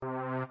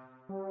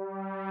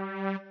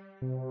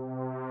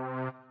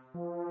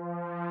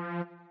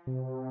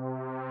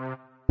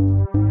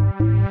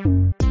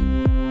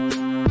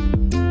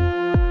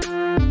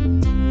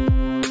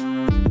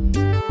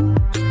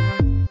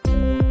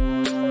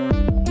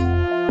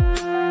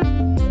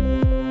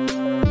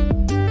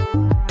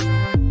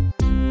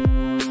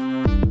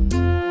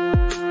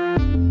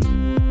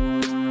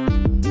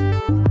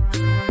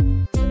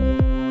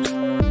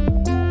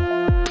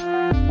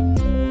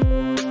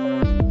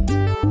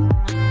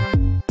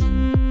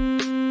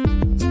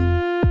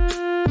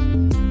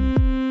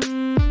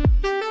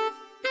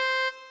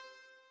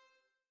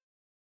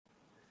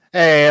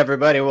Hey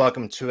everybody,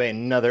 welcome to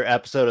another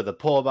episode of the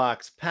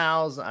Pullbox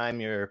Pals. I'm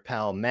your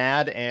pal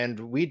Mad, and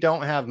we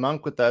don't have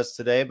Monk with us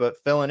today,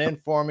 but filling in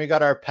for him, we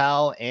got our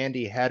pal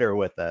Andy Header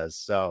with us.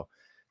 So,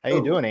 how you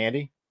Oh, doing,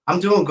 Andy? I'm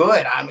doing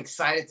good. I'm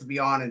excited to be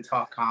on and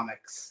talk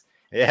comics.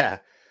 Yeah,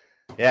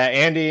 yeah,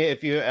 Andy.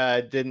 If you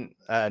didn't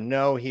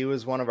know, he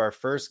was one of our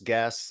first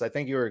guests. I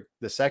think you were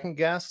the second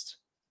guest,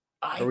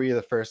 or I were you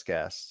the first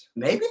guest?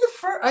 maybe the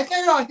first. I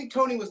think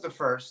Tony was the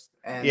first,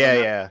 and Yeah,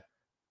 then yeah,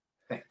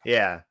 think.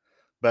 yeah.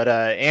 But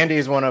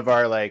Andy's one of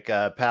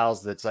our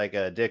pals that's like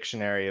a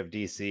dictionary of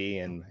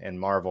DC and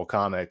Marvel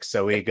comics,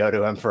 so we go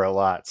to him for a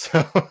lot. So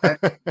I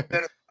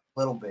a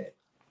little bit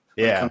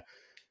when it yeah. comes.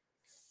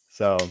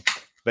 So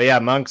but yeah,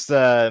 Monk's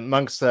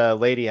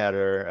lady had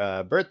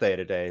her birthday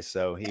today,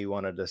 so he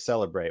wanted to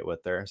celebrate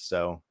with her.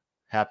 So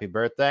happy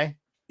birthday.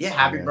 Yeah,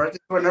 happy And birthday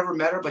to her. Never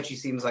met her, but she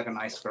seems like a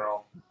nice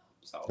girl.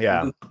 So I'm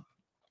yeah. good.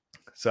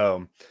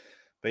 So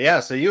but yeah,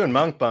 so you and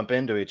Monk bump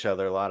into each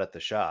other a lot at the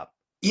shop.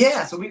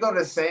 Yeah, so we go to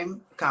the same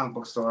comic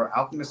book store,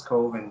 Alchemist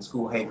Cove in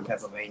School Haven,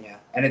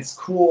 Pennsylvania, and it's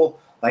cool.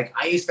 Like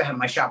I used to have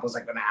my shop was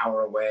like an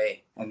hour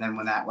away, and then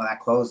when that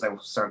closed, I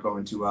started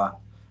going to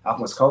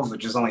Alchemist Cove,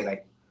 which is only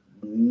like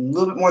a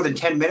little bit more than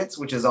 10 minutes,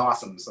 which is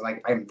awesome. So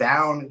like I'm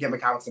down, get my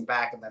comics and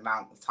back in the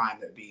amount of time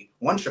that'd be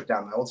one trip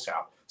down my old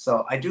shop.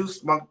 So I do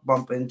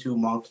bump into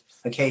Monk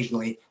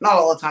occasionally, not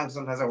all the time.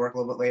 Sometimes I work a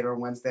little bit later on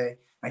Wednesday.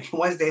 Like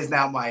Wednesday is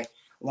now my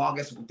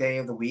longest day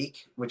of the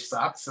week, which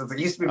sucks. So it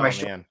used to be my Oh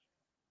show. man.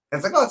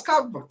 It's like, oh, it's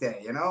comic book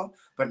day, you know?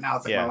 But now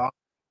it's like my Yeah.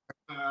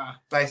 long.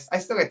 But I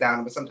still get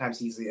down, but sometimes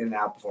he's in and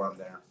out before I'm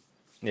there.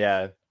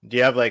 Yeah. Do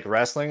you have like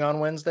wrestling on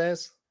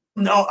Wednesdays?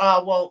 No,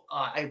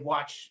 I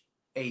watch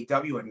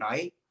AEW at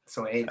night,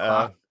 so 8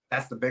 o'clock.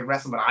 That's the big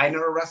wrestling, but I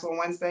never wrestle on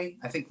Wednesday.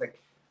 I think like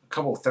a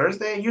couple of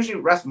Thursday.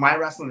 Usually, my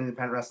wrestling,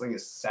 independent wrestling,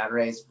 is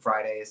Saturdays,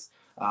 Fridays.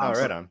 Oh,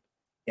 So right on.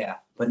 yeah,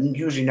 but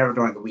usually never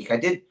during the week. I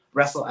did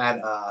wrestle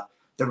at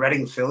the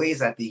Reading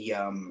Phillies at the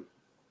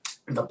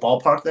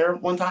ballpark there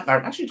one time, or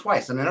actually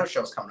twice, and another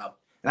show's coming up.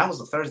 And that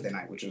was a Thursday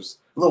night, which was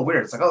a little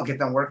weird. It's like, oh, get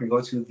done work and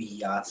go to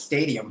the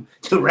stadium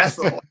to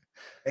wrestle. Yeah.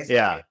 Baseball.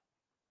 Yeah,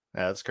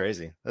 that's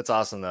crazy. That's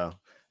awesome though.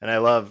 And I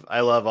love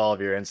all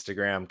of your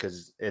Instagram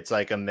because it's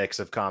like a mix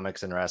of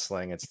comics and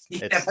wrestling. It's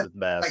Yeah, the like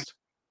best.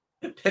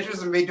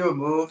 pictures of me doing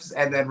moves,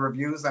 and then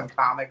reviews on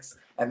comics,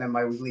 and then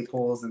my weekly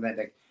pulls, and then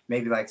like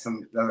maybe like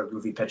some other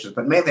goofy pictures.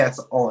 But mainly that's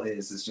all it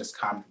is just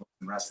comic books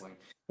and wrestling,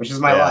 which is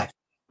my Yeah. life.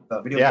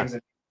 The video Yeah. games.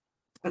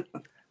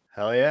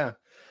 Hell yeah.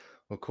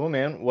 Well, cool,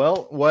 man.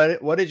 Well,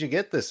 what did you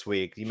get this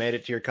week? You made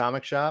it to your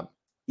comic shop?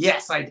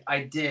 Yes,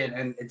 I did,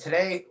 and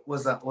today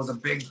was a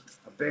big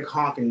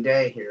honking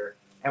day here.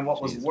 And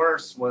what was Jeez.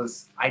 worse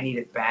was I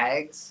needed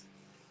bags,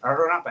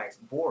 or not bags,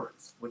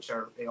 boards, which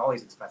are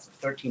always expensive,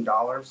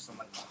 $13. So I'm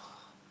like,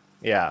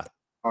 Yeah.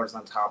 dollars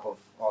on top of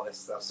all this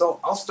stuff. So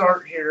I'll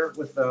start here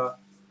with the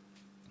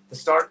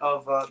start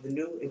of the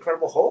new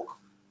Incredible Hulk.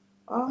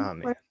 Oh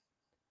man.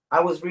 I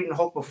was reading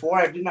Hulk before.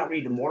 I did not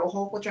read Immortal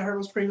Hulk, which I heard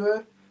was pretty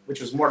good,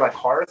 which was more like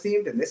horror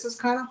themed, and this is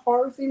kind of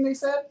horror themed. They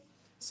said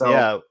so.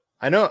 Yeah.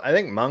 I know. I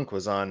think Monk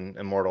was on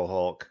Immortal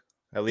Hulk.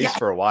 At Yeah, least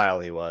for a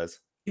while he was.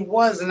 he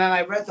was, and then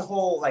I read the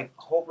whole like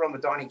Hulk run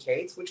with Donny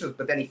Cates, which was,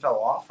 but then he fell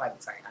off. I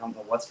don't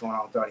know what's going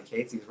on with Donny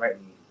Cates. He was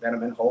writing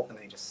Venom and Hulk, and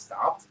they just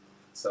stopped.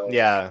 So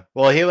Yeah.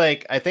 Well,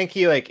 I think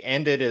he like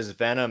ended his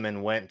Venom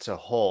and went to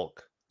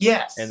Hulk. And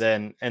yes,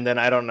 then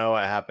I don't know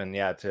what happened,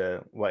 yeah,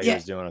 to what he yeah,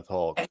 was doing with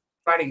Hulk. and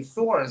writing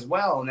Thor as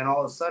well, and then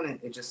all of a sudden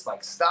it just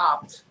like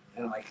stopped.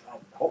 And like, I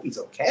hope he's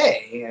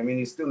okay. I mean,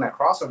 he's doing that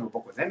crossover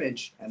book with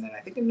Image, and then I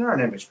think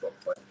another Image book.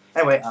 But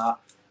anyway,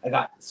 I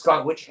got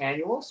Scarlet Witch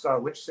Annual.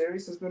 Scarlet Witch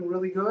series has been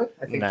really good.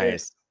 I think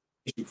Nice.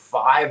 issue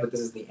 5, but this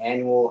is the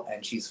annual,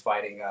 and she's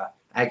fighting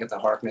Agatha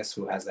Harkness,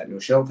 who has that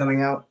new show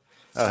coming out.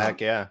 Oh Um,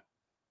 heck yeah.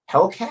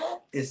 Hellcat,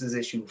 this is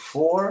issue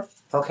 4.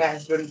 Hellcat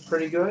has been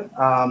pretty good.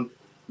 A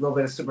little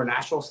bit of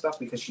supernatural stuff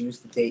because she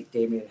used to date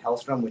Damien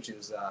Hellstrom, which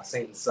is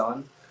Satan's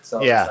son.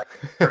 So Yeah. it's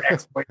like her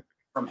ex-boyfriend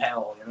from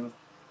hell, you know.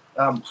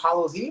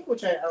 Hollow's Eve,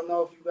 which I don't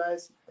know if you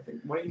guys. I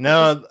think what do you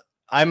No,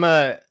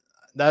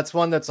 that's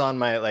one that's on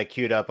my like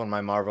queued up on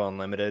my Marvel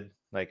Unlimited.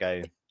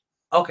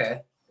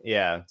 Okay.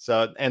 Yeah.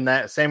 So and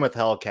that same with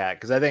Hellcat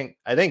because I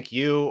think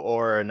you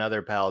or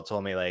another pal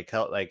told me like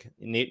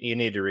you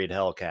need to read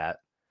Hellcat.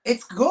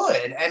 It's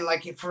good, and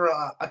like for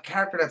a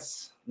character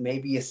that's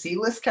maybe a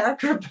C-list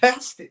character at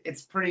best,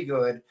 it's pretty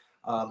good.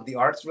 The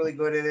art's really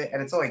good in it,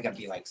 and it's only gonna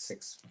be like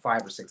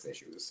 5 or 6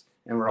 issues,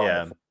 and we're all.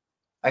 Yeah.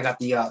 I got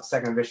the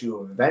second issue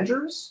of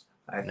Avengers.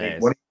 I think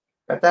Nice. what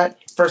got that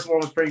first one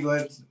was pretty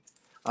good.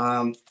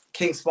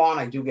 King Spawn,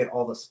 I do get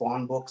all the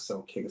Spawn books,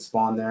 so King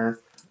Spawn there.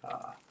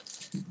 Uh,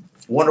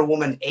 Wonder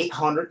Woman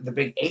 800, the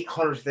big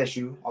 800th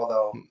issue.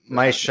 Although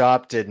My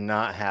shop did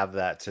not have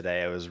that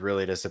today. I was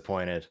really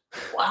disappointed.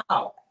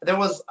 wow, there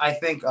was I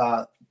think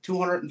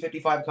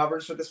 255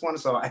 covers for this one,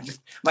 so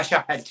my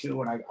shop had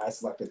 2, and I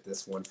selected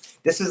this one.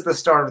 This is the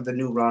start of the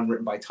new run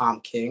written by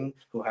Tom King,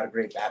 who had a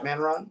great Batman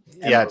run.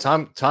 Yeah,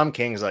 Tom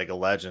King's like a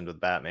legend with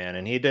Batman,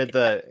 and he did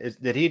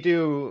did he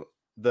do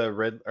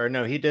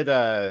he did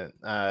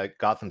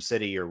Gotham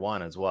City Year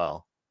One as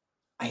well.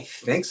 I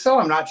think so.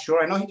 I'm not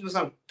sure. I know he was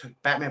on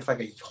Batman for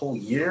like a whole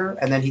year,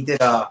 and then he did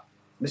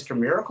Mr.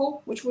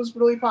 Miracle, which was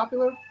really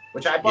popular.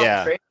 Which I bought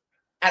the trade,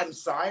 had him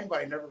signed, but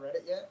I never read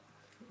it yet.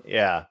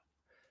 Yeah,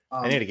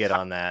 I need to get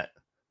on that.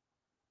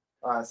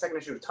 Second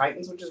issue of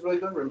Titans, which is really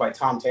good, written by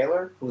Tom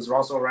Taylor, who's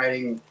also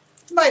writing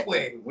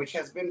Nightwing, which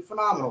has been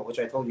phenomenal, which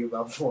I told you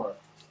about before.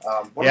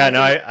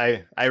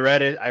 I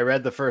read it. I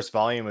read the first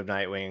volume of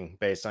Nightwing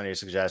based on your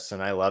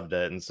suggestion. I loved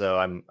it, and so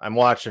I'm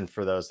watching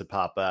for those to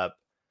pop up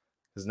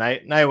because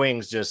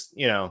Nightwing's just,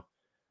 you know,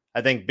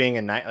 I think being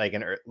a like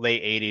an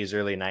late 80s,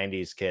 early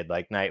 90s kid,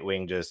 like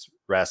Nightwing just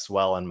rests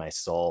well in my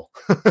soul.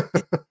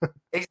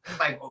 It's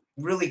like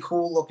really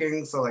cool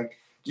looking, so like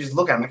just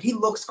look at him, like he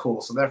looks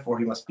cool, so therefore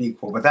he must be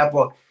cool. But that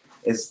book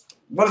is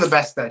one of the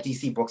best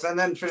DC books. And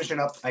then finishing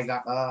up, I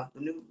got the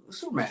new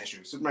Superman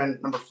issue, Superman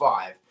number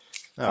 5.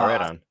 Oh,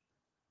 right on.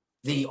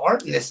 The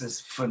art in this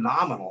is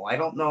phenomenal. I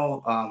don't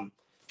know.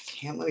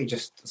 Let me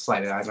just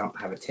slide it. I don't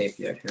have a tape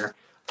yet here.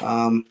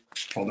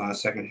 Hold on a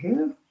second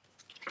here.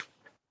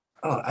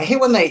 Oh, I hate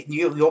when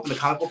you open the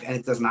comic book and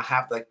it does not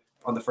have like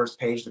on the first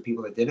page the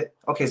people that did it.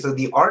 Okay, so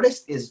the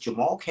artist is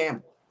Jamal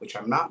Campbell, which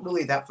I'm not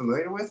really that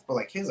familiar with, but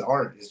like his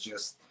art is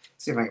just.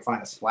 See if I can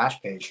find a splash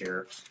page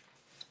here.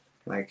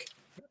 Like,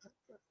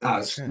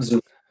 zoom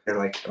here,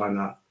 like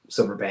on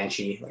Silver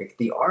Banshee. Like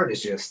the art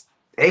is just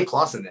A+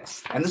 in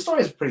this, and the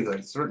story is pretty good.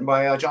 It's written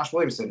by Josh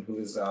Williamson, who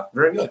is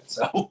very good.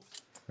 So,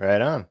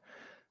 right on.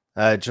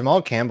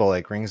 Jamal Campbell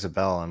like rings a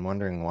bell. I'm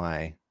wondering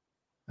why.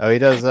 Oh, he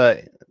does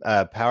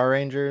Power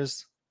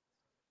Rangers.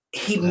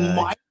 He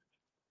might.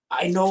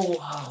 I know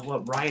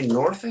what Ryan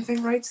North I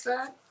think writes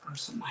that or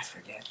something. I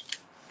forget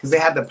because they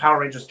had the Power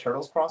Rangers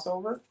Turtles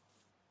crossover.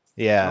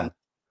 Yeah,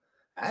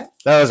 that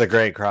was a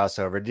great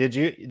crossover. Did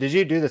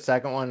you do the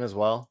second one as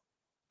well?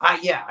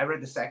 Yeah, I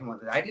read the second one.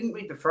 I didn't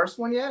read the first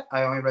one yet.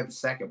 I only read the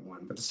second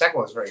one, but the second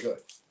one was very good.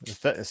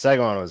 The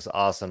second one was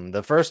awesome.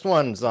 The first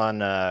one's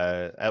on,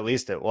 at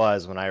least it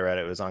was when I read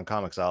it, was on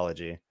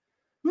Comixology.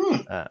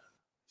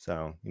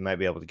 So you might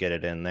be able to get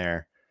it in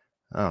there.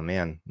 Oh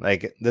man,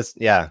 like this,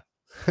 yeah.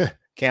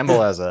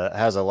 Campbell has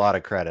a lot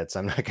of credits.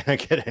 I'm not gonna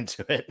get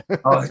into it.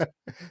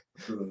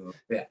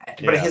 Yeah,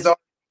 but his own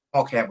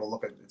Campbell,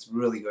 look, it's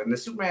really good. And the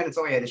Superman, it's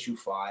only at issue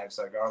 5,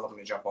 so if you're looking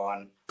to jump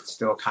on, it's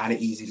still kind of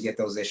easy to get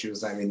those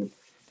issues. I mean,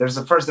 there's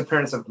the first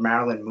appearance of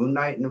Marilyn Moon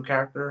Knight, new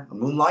character, or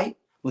Moonlight.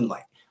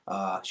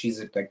 She's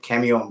a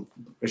cameo in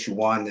issue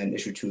 1, then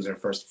issue 2 is her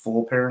first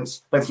full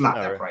appearance, but it's not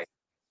that price.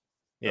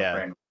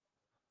 Yeah,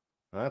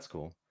 well, that's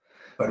cool.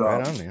 But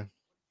right on, man.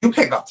 You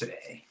pick up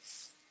today.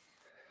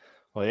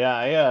 Well,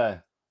 yeah,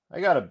 I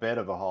got a bit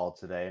of a haul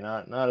today,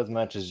 not as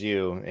much as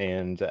you,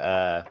 and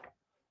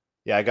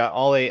yeah, I got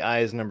All 8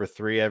 Eyes number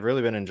 3. I've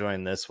really been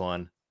enjoying this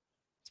one.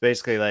 It's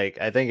basically like,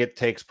 I think it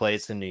takes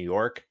place in New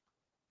York,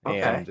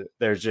 and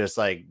there's just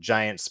like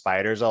giant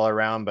spiders all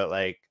around, but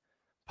like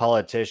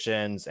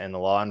politicians and the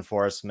law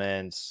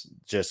enforcement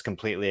just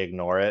completely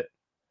ignore it.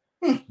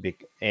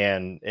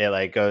 And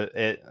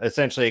it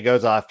essentially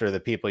goes after the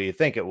people you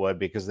think it would,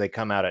 because they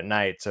come out at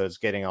night, so it's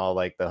getting all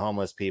like the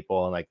homeless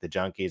people and like the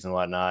junkies and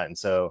whatnot. And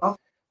so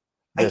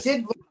I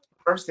did look at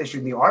the first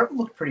issue. The art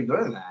looked pretty good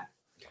in that.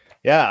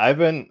 Yeah, I've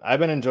been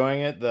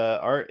enjoying it. The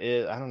art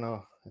is, I don't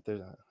know if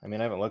there's, I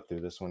mean, I haven't looked through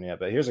this one yet,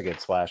 but here's a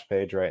good splash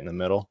page right in the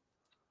middle.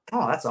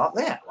 Oh, that's all.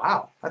 Yeah,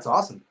 wow, that's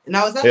awesome.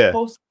 Now, is that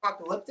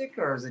post-apocalyptic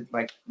or is it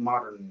like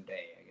modern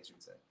day? I guess you'd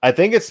say. I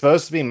think it's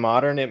supposed to be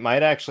modern. It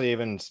might actually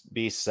even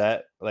be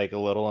set like a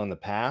little in the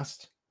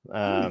past.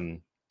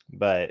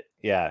 But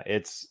yeah,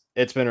 it's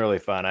been really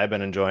fun. I've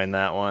been enjoying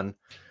that one.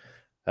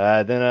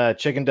 Then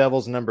Chicken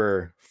Devils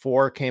number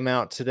 4 came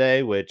out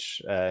today,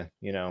 which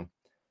you know.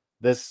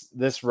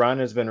 This run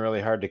has been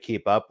really hard to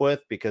keep up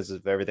with because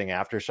of everything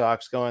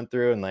Aftershock's going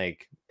through, and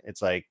like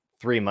it's like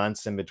 3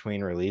 months in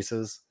between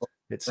releases.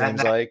 It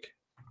seems like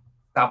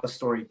stop a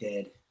story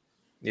dead.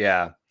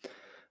 Yeah.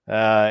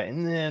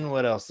 And then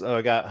what else? Oh,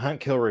 I got Hunt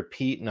Kill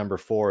Repeat number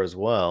 4 as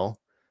well.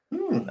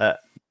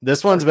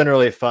 This one's been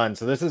really fun.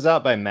 So this is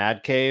out by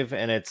Mad Cave,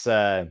 and it's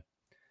a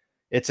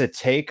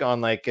take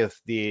on like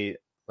if the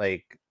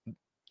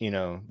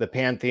the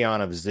pantheon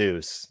of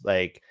Zeus,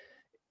 like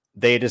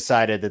they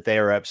decided that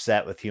they were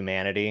upset with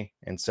humanity,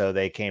 and so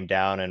they came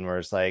down and were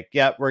just like,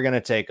 yep, we're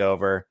gonna take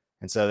over.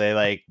 And so they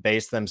like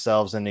based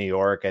themselves in New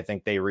York. I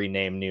think they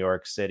renamed New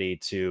York City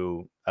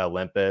to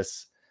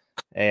Olympus,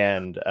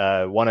 and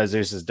one of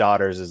Zeus's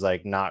daughters is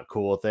like not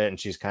cool with it, and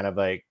she's kind of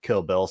like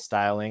Kill Bill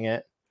styling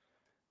it.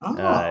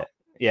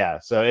 Yeah,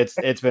 so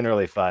it's been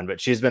really fun,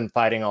 but she's been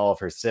fighting all of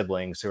her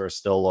siblings who are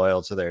still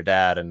loyal to their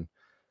dad, and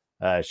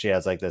she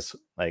has like this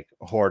like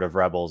horde of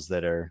rebels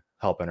that are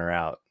helping her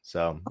out.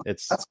 So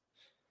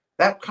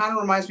that kind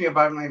of reminds me of,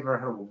 I've never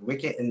heard of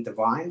Wicked and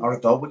Divine, or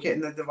The Wicked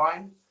and the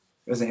Divine.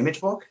 It was an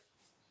Image book.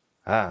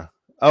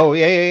 Oh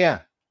yeah.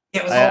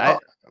 It was all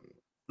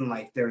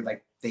like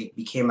they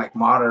became like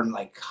modern,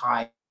 like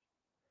high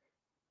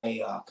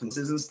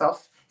consensus and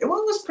stuff. It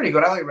was pretty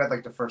good. I only read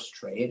like the first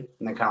trade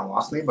and then kind of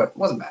lost me, but it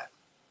wasn't bad.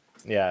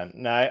 Yeah,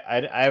 no,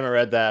 I haven't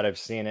read that. I've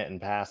seen it in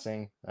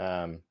passing.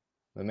 But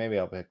maybe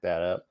I'll pick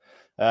that up.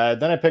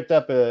 Then I picked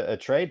up a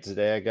trade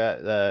today. I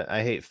got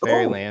I Hate Oh,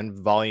 Fairyland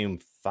Volume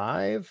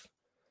 5.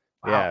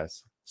 wow.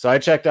 Yes. So I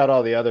checked out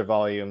all the other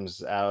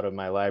volumes out of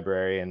my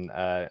library, and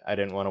I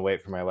didn't want to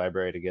wait for my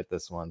library to get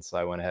this one, so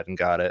I went ahead and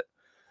got it.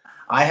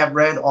 I have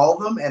read all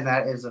of them, and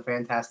that is a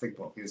fantastic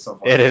book. It's so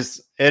far. It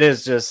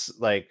is just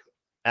like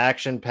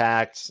action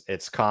packed.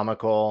 It's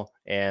comical,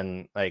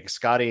 and like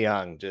Scotty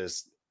Young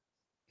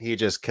he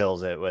just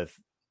kills it with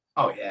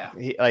Oh yeah,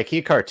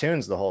 he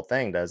cartoons the whole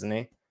thing, doesn't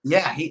he?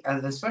 yeah. He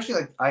and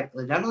especially I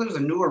know there's a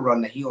newer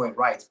run that he only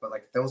writes, but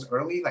like those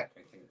early, like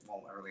I think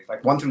well early,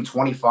 like 1 through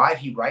 25,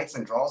 he writes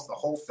and draws the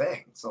whole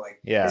thing. So like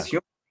it's Yeah.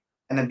 huge.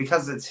 And then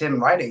because it's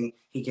him writing,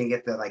 he can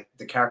get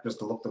the characters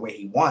to look the way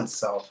he wants.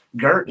 So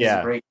Gert is a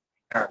Yeah. great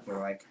character.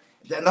 Like,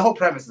 and the whole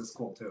premise is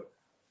cool too.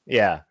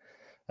 Yeah.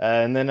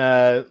 And then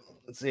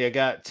let's see, I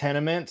got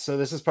Tenement. So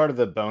this is part of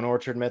the Bone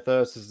Orchard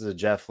mythos. This is a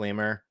Jeff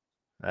Lemire.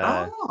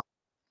 Oh,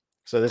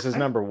 So this is okay.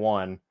 number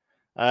 1.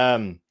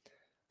 Um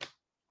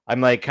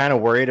I'm like kind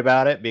of worried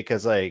about it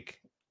because like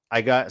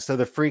I got so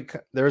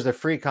there was a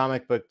free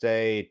comic book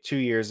day 2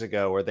 years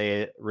ago where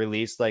they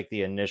released like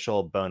the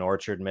initial Bone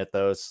Orchard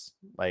mythos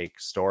like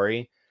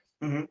story,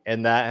 Mhm.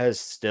 and that has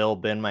still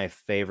been my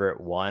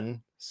favorite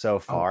one so Oh,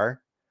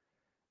 far.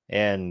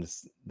 And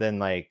then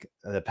like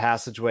the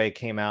Passageway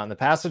came out, and the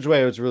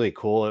Passageway was really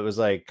cool. It was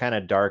like kind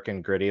of dark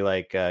and gritty,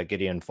 like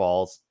Gideon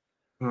Falls.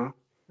 mhm.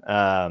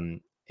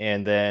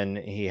 And then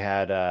he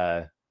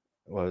had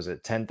what was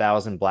it,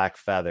 10,000 Black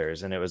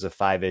Feathers, and it was a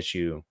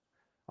 5-issue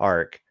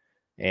arc.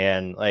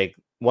 And like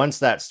once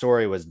that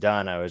story was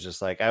done, I was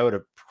just like, I would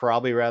have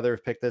probably rather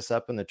have picked this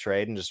up in the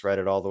trade and just read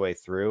it all the way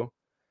through.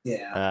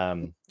 Yeah.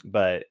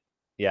 But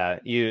yeah,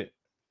 you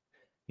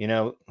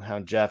know how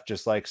Jeff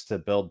just likes to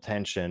build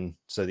tension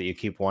so that you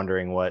keep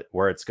wondering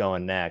where it's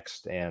going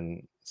next.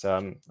 And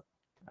so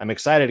I'm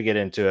excited to get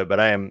into it, but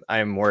I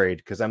am worried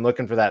because I'm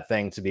looking for that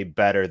thing to be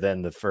better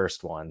than the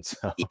first one.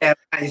 So Yeah,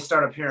 you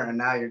start up here and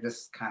now you're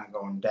just kind of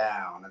going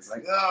down. It's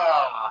like,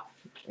 oh, I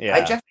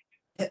yeah. just,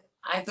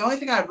 the only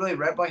thing I've really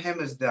read by him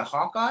is the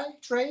Hawkeye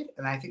trade,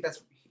 and I think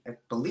I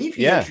believe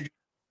he Yeah.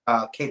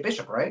 introduced Kate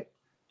Bishop, right?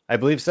 I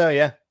believe so.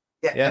 Yeah.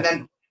 Yeah, and Yeah.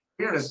 then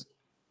here it is.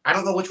 I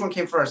don't know which one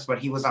came first, but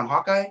he was on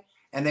Hawkeye,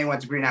 and they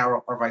went to Green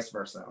Arrow, or vice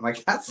versa. I'm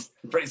like, that's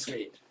pretty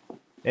sweet.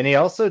 And he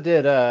also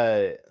did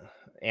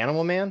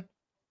Animal Man.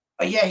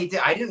 Yeah, he did.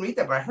 I didn't read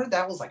that, but I heard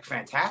that was like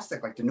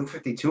fantastic, like the New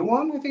 52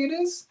 one. I think it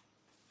is.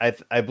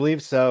 I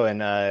believe so.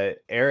 And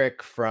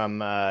Eric from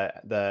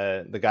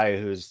the guy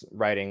who's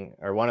writing,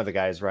 or one of the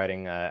guys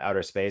writing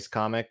Outer Space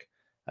comic,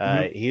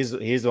 Mm-hmm.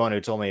 he's the one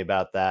who told me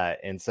about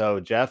that. And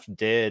so Jeff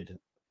did,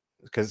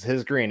 because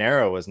his Green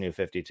Arrow was New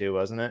 52,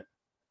 wasn't it?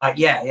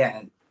 Yeah, yeah,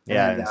 and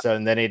Yeah. then And so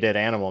and then he did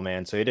Animal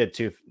Man, so he did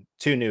two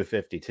New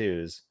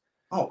 52s.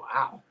 oh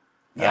wow,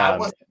 yeah, I Um,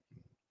 wasn't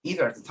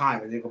either at the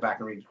time. I did go back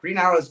and read. Green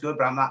Arrow is good,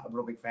 but I'm not a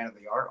real big fan of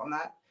the art on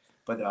that.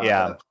 But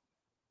yeah. the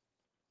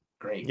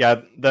great.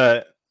 Yeah,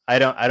 I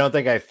don't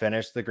think I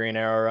finished the Green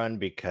Arrow run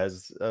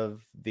because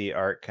of the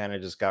art kind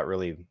of just got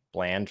really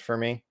bland for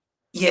me.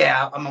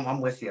 Yeah,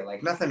 I'm with you.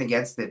 Like nothing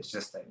against it, it's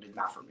just that it's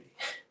not for me.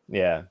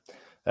 Yeah.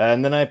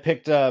 And then I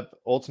picked up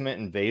Ultimate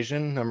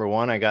Invasion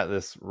 #1. I got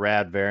this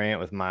rad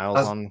variant with Miles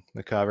on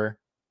the cover.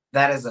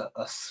 That is a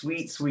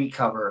sweet, sweet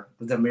cover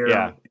with the Yeah.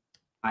 mirror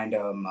behind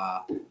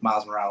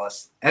Miles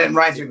Morales. And it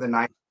reminds me of the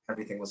 90s.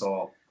 Everything was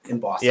all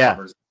embossed Yeah.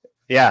 covers.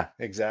 Yeah,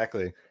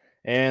 exactly.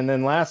 And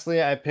then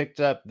lastly, I picked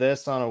up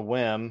this on a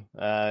whim.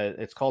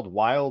 It's called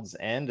Wild's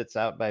End. It's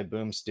out by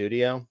Boom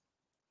Studio.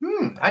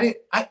 I didn't.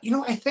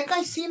 I think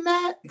I seen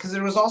that because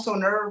there was also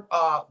another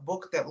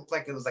book that looked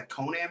like it was like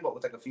Conan, but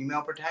with like a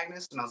female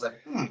protagonist, and I was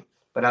like,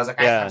 But I was like,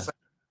 Yeah.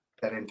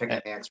 I didn't pick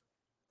any answer.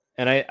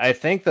 And I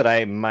think that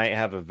I might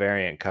have a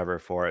variant cover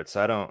for it.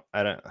 So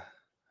I'm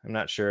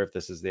not sure if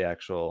this is the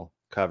actual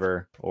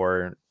cover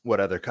or what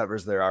other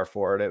covers there are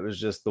for it. It was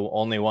just the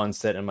only one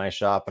sitting in my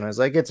shop, and I was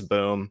like, it's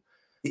Boom.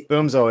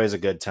 Boom's always a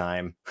good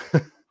time.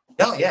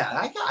 Oh yeah,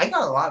 I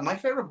got a lot. My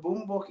favorite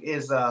Boom book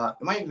is it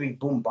might even be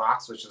Boom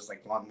Box, which is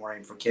like one more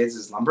aimed for kids.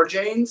 Is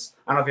Lumberjanes.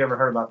 I don't know if you ever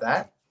heard about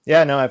that.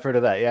 Yeah, no, I've heard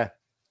of that. Yeah.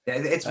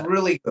 It's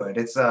really good.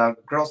 It's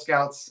Girl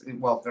Scouts.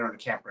 Well, they're in a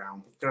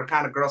campground. They're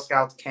kind of Girl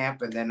Scouts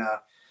camp, and then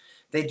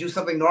they do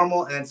something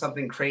normal, and then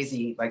something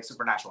crazy like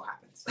supernatural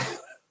happens.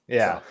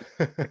 Yeah.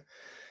 So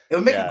it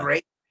would make a Yeah.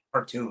 great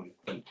cartoon.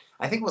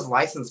 I think it was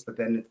licensed, but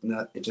then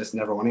it just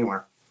never went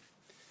anywhere.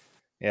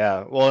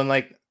 Yeah. Well, and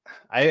like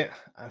a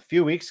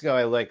few weeks ago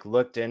I like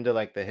looked into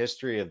like the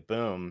history of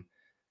Boom,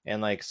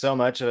 and like so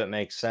much of it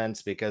makes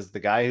sense because the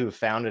guy who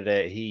founded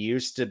it, he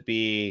used to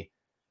be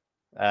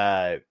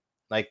uh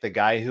like the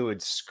guy who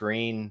would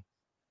screen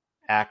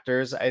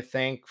actors, I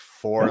think,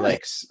 for Really?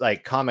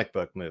 like comic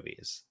book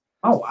movies.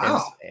 Oh And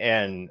wow.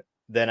 and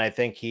then I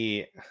think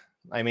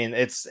I mean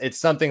it's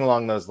something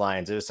along those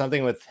lines. It was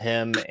something with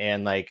him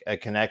and like a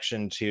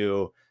connection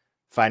to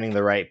finding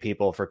the right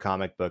people for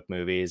comic book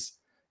movies.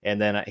 And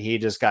then he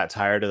just got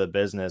tired of the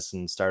business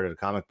and started a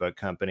comic book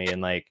company.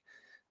 And like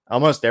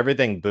almost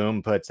everything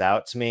Boom puts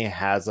out to me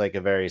has like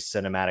a very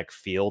cinematic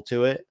feel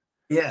to it.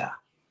 Yeah.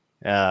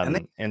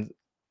 And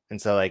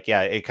so like,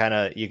 yeah, it kind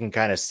of, you can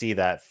kind of see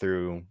that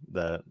through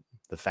the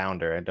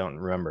founder. I don't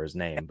remember his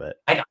name,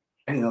 but I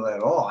didn't know that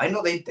at all. I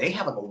know they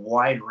have like a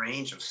wide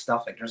range of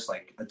stuff, like just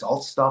like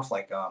adult stuff,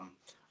 like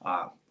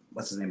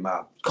what's his name?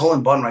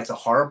 Cullen Bunn writes a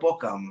horror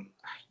book.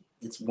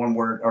 It's one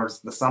word or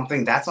the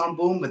something that's on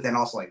Boom, but then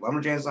also like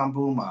Lumberjanes on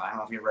Boom. I don't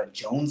know if you read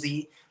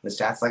Jonesy, which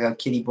that's like a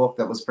kiddie book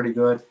that was pretty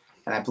good.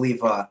 And I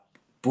believe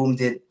Boom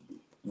did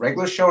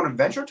regular show and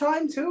Adventure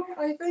Time too.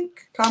 I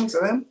think comics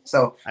of them.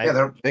 So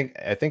yeah,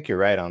 I think you're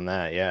right on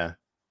that. Yeah,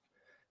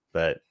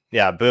 but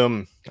yeah,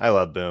 Boom. I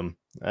love Boom.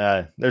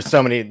 There's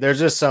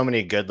just so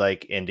many good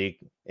like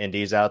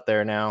indies out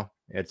there now.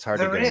 It's hard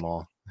to get them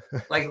all.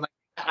 like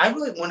I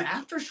really, when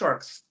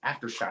Aftershock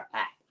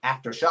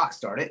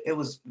started,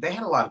 they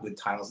had a lot of good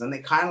titles, and they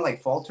kind of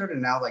like faltered,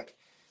 and now like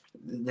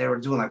they were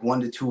doing like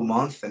 1 to 2 a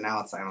month, and now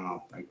it's I don't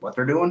know like what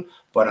they're doing,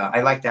 but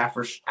I liked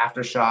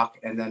Aftershock,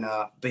 and then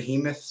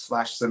Behemoth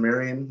 /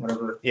 Cimmerian,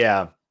 whatever.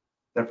 Yeah,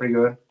 they're pretty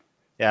good.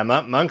 Yeah,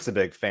 Monk's a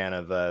big fan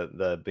of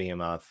the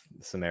Behemoth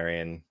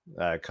Cimmerian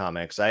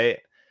comics.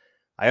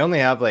 I only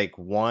have like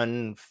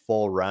one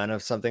full run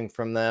of something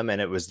from them, and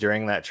it was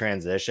during that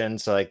transition.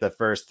 So like the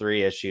first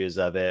 3 issues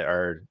of it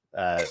are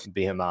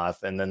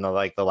Behemoth, and then the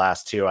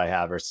last 2 I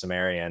have are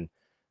Cimmerian.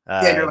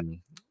 The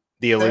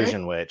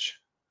Illusion Witch.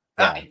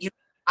 Yeah.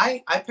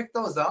 I picked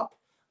those up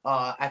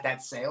at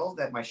that sale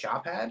that my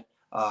shop had.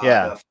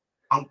 A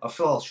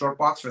full short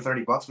box for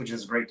 $30, which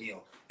is a great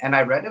deal. And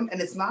I read them,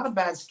 and it's not a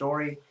bad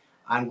story.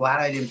 I'm glad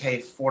I didn't pay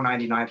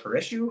 $4.99 per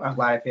issue. I'm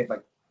glad I paid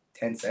like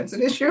 10 cents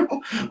an issue.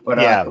 But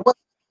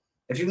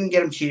if you can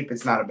get them cheap,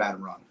 it's not a bad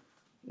run.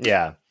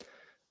 Yeah.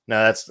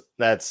 No, that's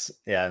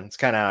it's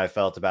kind of how I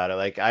felt about it.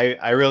 Like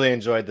I really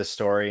enjoyed the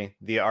story.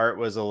 The art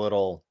was a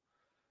little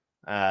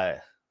I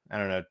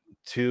don't know,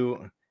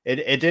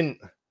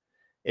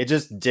 it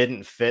just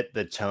didn't fit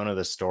the tone of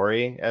the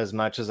story as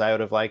much as I would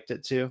have liked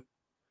it to.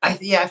 I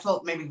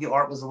felt maybe the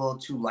art was a little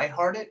too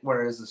lighthearted,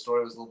 whereas the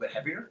story was a little bit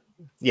heavier.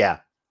 Yeah,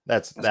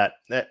 that's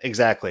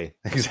exactly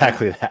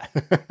that.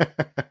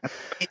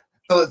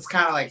 So it's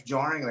kind of like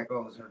jarring, like,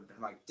 oh, was her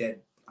like dead,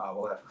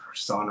 her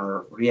son,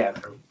 or she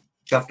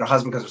left her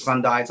husband because her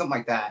son died, something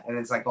like that, and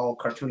it's like all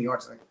cartoony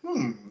art. It's like,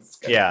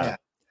 yeah.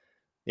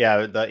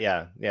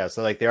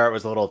 So like the art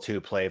was a little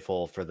too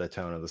playful for the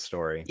tone of the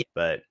story,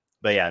 but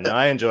yeah, no,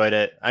 I enjoyed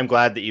it. I'm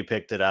glad that you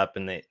picked it up,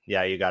 and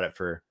you got it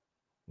for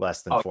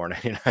less than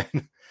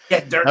 $4.99. Yeah,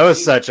 that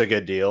was such a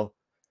good deal.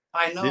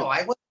 I know. I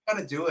wasn't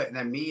gonna do it, and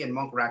then me and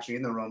Monk were actually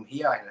in the room. He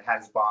had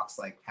his box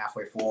like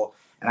halfway full,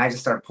 and I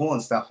just started pulling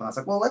stuff. And I was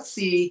like, "Well, let's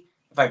see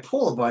if I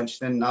pull a bunch,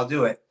 then I'll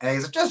do it." And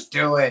he's like, "Just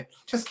do it.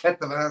 Just get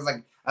them." And I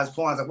was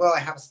pulling. I was like, "Well, I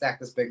have a stack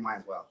this big, might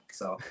as well."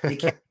 So you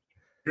can't.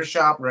 Your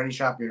shop or any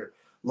shop you're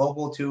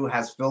local to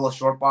has fill a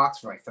short box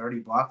for like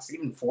 $30,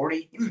 even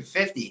 40, even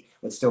 50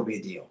 would still be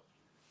a deal.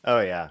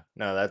 Oh yeah,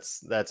 no,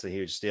 that's a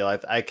huge steal.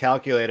 I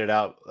calculated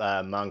out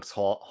Monk's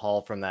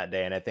haul from that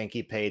day, and I think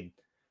he paid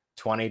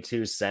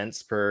 22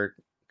 cents per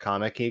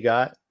comic he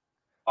got.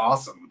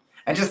 Awesome.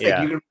 And just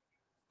think you can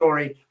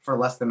story for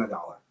less than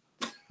 $1.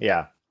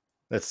 Yeah,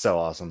 that's so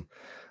awesome.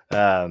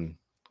 Well,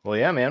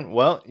 yeah, man.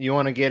 Well, you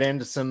want to get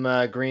into some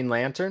Green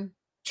Lantern?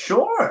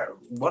 Sure.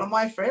 One of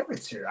my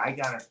favorites here. I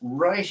got it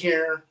right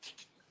here.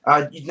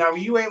 Now, were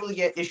you able to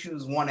get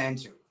issues 1 and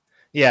 2?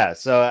 Yeah,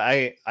 so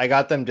I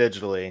got them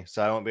digitally,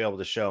 so I won't be able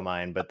to show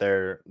mine, but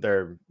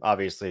they're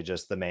obviously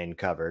just the main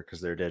cover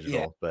because they're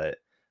digital.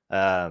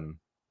 Yeah.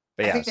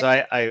 But yeah, so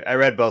I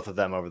read both of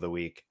them over the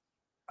week.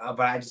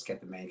 But I just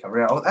get the main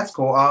cover. Oh, that's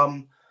cool.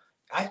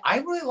 I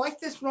really like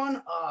this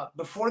run.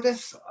 Before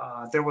this,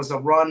 there was a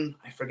run.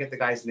 I forget the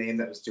guy's name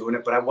that was doing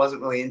it, but I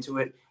wasn't really into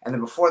it. And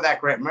then before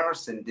that, Grant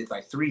Morrison did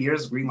like 3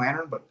 years of Green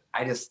Lantern, but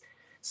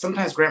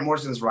sometimes Grant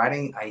Morrison's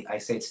writing, I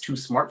say it's too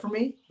smart for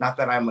me. Not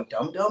that I'm a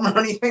dum-dum or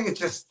anything. It's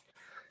just,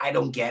 I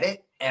don't get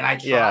it. And I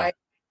tried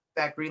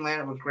that Green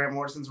Lantern with Grant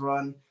Morrison's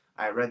run.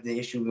 I read the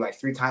issue like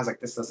 3 times, like,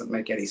 this doesn't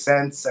make any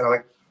sense. And I'm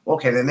like,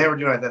 okay, then they were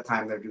doing at that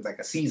time, they would do like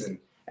a season.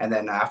 And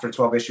then after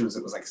 12 issues,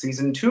 it was like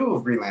season 2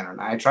 of Green Lantern.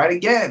 I tried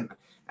again,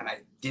 and I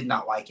did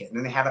not like it. And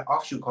then they had an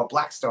offshoot called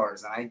Black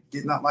Stars, and I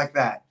did not like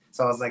that.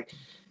 So I was like,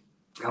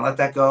 I'll let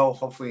that go.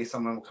 Hopefully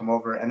someone will come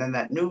over. And then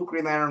that new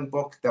Green Lantern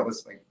book that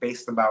was like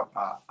based about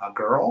a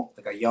girl,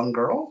 like a young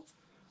girl.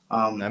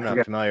 I'm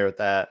not familiar with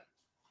that.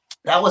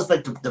 That was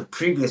like the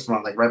previous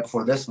one, like right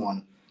before this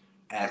one.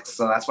 And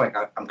so that's why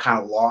I'm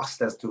kind of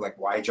lost as to like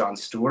why John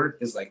Stewart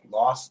is like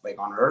lost like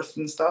on Earth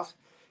and stuff.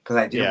 Because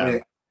I didn't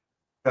really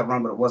that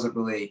run, but it wasn't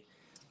really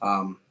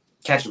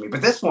catching me.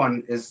 But this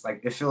one is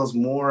like, it feels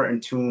more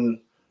in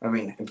tune. I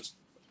mean,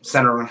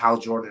 centered on Hal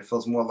Jordan. It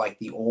feels more like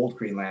the old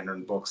Green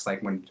Lantern books,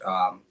 like when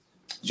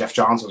Jeff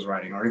Johns was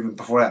writing, or even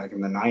before that, like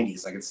in the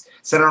 90s. Like, it's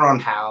centered on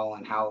Hal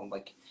and how,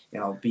 like,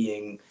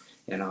 being,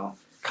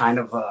 kind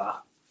of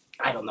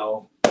I don't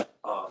know,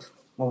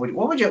 what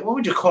would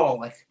you call,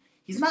 like,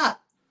 he's not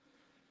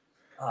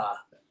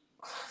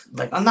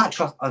like I'm not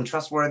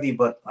untrustworthy,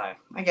 but I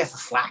guess a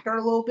slacker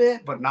a little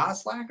bit, but not a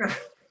slacker.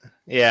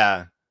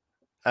 Yeah.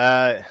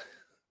 Uh,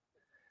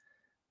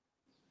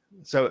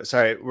 so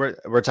sorry,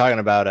 we're talking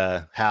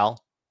about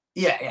Hal,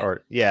 Yeah, yeah,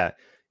 or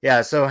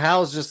yeah. So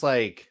Hal's just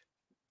like,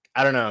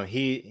 I don't know.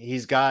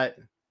 He's got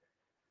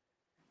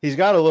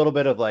a little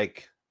bit of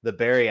like the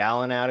Barry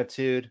Allen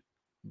attitude,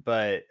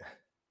 but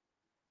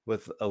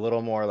with a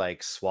little more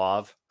like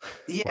suave.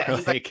 yeah. Or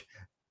He's like like,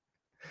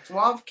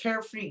 suave,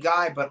 carefree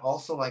guy, but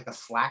also like a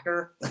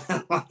slacker.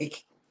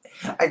 like,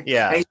 and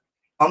yeah, he's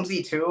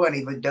clumsy too, and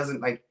he like,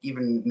 doesn't like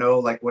even know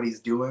like what he's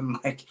doing.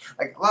 Like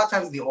a lot of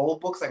times in the old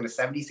books, like in the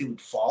 '70s, he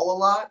would fall a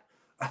lot.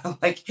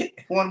 like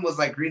one was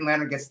like Green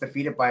Lantern gets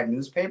defeated by a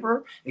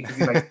newspaper because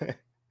he like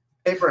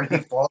paper and he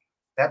falls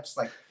steps.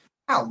 Like,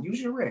 Al,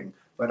 use your ring.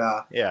 But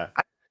yeah,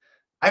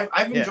 I've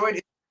yeah. enjoyed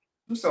it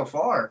so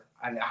far.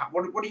 And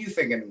what are you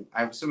thinking?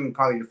 I'm assuming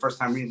probably your first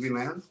time reading Green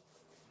Lantern.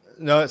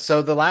 No,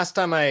 so the last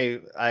time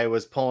I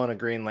was pulling a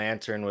Green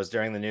Lantern was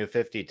during the New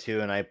 52,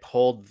 and I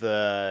pulled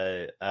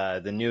the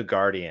New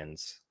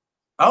Guardians.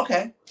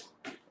 Okay.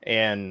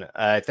 And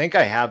I think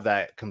I have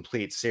that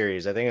complete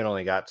series. I think it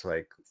only got to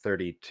like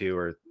 32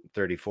 or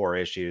 34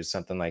 issues,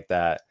 something like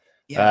that.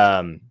 Yeah.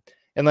 Um,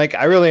 and like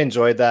I really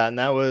enjoyed that. And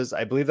that was,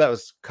 I believe that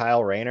was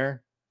Kyle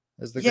Rayner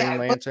as the Green Yeah.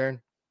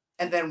 Lantern.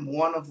 And then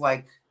one of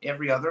like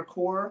every other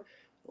core,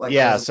 like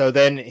Yeah. was So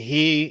then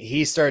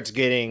he starts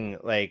getting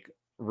like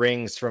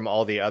rings from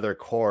all the other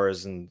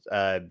cores, and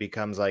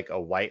becomes like a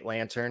White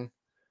Lantern.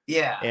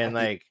 yeah. And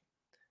like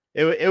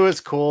it was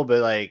cool,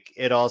 but like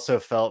it also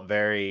felt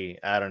very,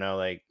 I don't know,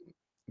 like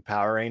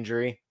Power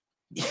Rangery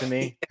to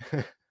me.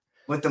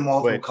 with the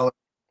multiple Which, color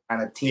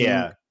kind of team.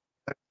 yeah.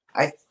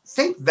 I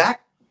think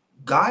that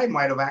guy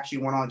might have actually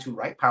went on to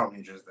write Power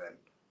Rangers then.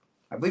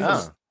 I believe it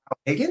was Oh,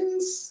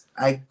 Higgins.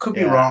 I could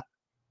be yeah. wrong.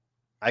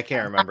 I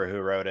can't remember who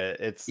wrote it.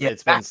 It's Yeah,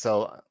 it's been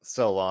so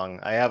long.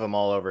 I have them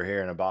all over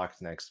here in a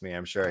box next to me.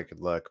 I'm sure I could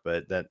look,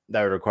 but that would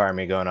require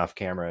me going off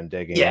camera and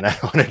digging, yeah. and I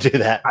don't want to do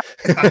that.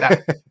 It's not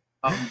that.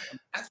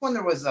 That's when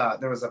there was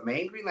a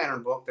main Green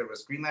Lantern book. There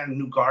was Green Lantern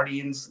New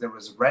Guardians. There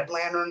was Red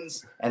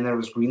Lanterns, and there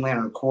was Green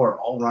Lantern Corps,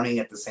 all running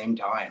at the same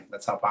time.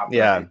 That's how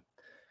popular. Yeah,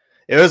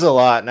 it was a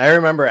lot. And I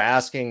remember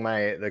asking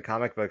the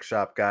comic book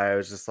shop guy, I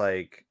was just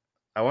like,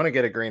 I want to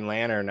get a Green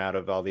Lantern out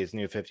of all these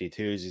new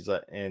 52s. He's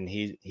like, and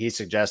he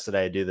suggested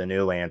I do the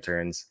new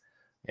lanterns.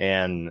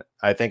 And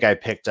I think I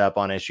picked up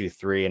on issue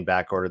 3 and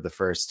back ordered the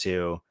first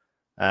 2.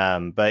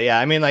 But yeah,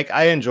 I mean, like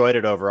I enjoyed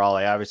it overall.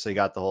 I obviously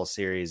got the whole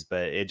series,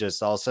 but it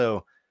just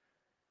also,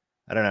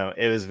 I don't know,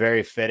 it was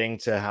very fitting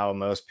to how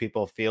most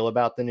people feel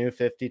about the new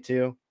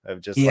 52, of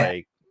just Yeah,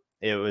 like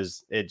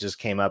it just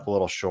came up a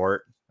little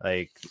short.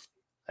 Like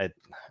I,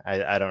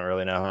 I don't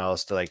really know how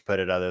else to like put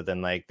it other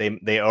than like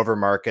they over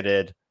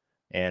marketed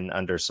and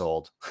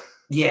undersold.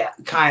 yeah,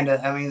 kind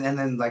of. I mean, and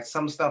then like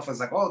some stuff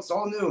was like, oh, it's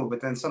all new, but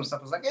then some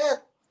stuff was like, yeah,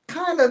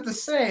 kind of the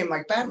same.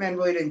 Like Batman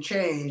really didn't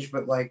change,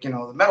 but like the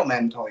Metal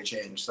Man totally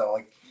changed. So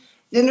like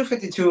the New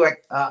 52,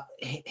 like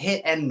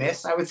hit and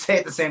miss, I would say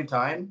at the same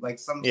time. Like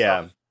some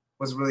Yeah. stuff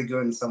was really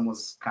good and some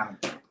was kind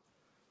of.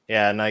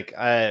 Yeah, and like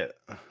a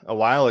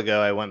while ago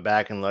I went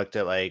back and looked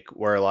at like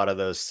where a lot of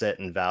those sit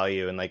in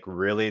value, and like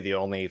really the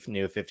only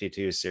new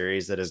 52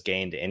 series that has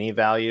gained any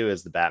value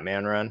is the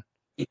Batman run.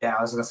 Yeah,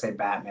 I was gonna say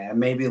Batman.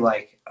 Maybe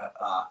like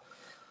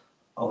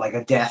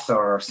a death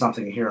or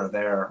something here or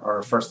there, or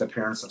a first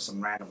appearance of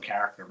some random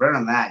character. But other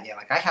than that, yeah,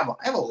 like I have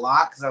a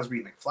lot because I was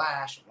reading like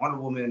Flash, and Wonder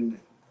Woman,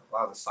 a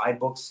lot of the side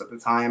books at the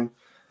time,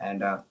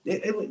 and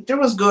there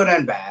was good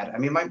and bad. I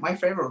mean, my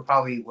favorite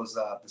probably was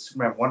the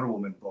Superman Wonder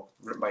Woman book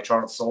written by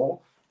Charles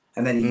Soule,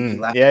 and then he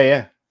left. Yeah,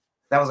 yeah.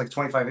 That was like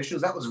 25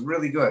 issues. That was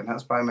really good. And that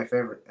was probably my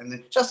favorite. And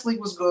then Justice League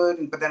was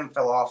good, but then it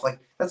fell off. Like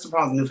that's the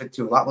problem with New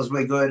 52. A lot was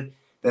really good.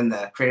 Then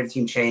the creative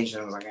team changed,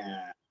 and I was like,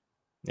 eh.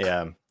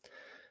 Yeah.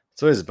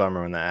 It's always a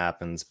bummer when that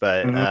happens.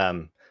 But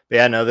Mm-hmm. but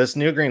yeah, no, this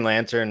new Green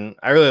Lantern,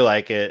 I really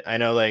like it. I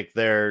know like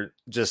they're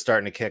just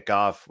starting to kick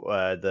off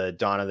the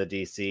Dawn of the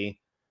DC.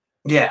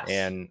 Yes.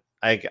 And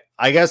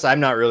I guess I'm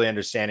not really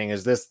understanding,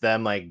 is this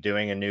them like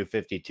doing a new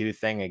 52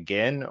 thing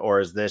again, or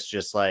is this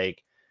just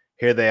like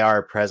here they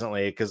are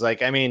presently? Because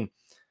like, I mean,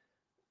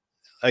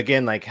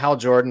 again, like Hal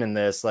Jordan in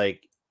this,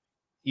 like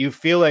you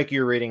feel like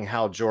you're reading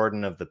Hal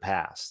Jordan of the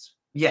past,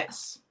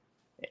 Yes.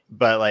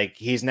 but like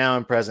he's now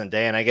in present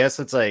day. And I guess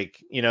it's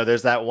like,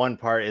 there's that one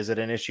part, is it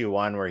in issue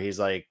 1 where he's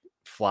like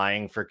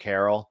flying for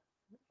Carol,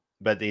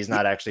 but he's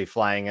not actually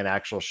flying an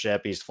actual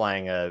ship, he's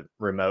flying a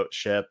remote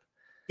ship.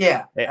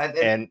 Yeah.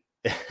 And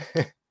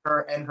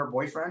Her and her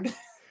boyfriend.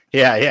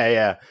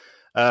 yeah.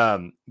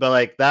 But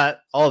like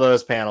that, all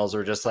those panels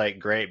are just like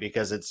great,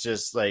 because it's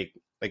just like,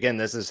 again,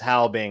 this is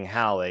Hal being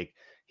Hal. Like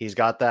he's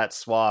got that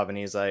suave, and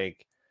he's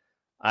like,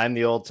 I'm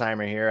the old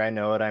timer here, I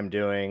know what I'm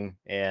doing,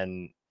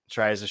 and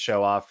tries to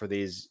show off for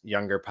these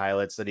younger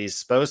pilots that he's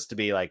supposed to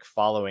be like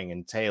following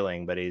and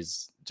tailing, but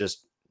he's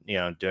just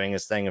doing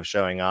his thing of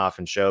showing off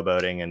and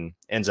showboating, and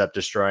ends up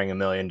destroying $1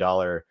 million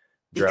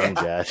drone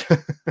jet.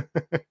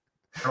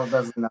 Carol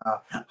doesn't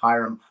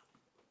hire him.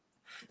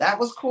 that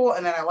was cool.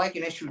 And then I like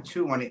in issue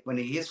 2 when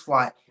he is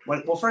flying.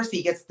 Well, first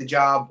he gets the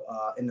job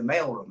in the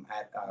mailroom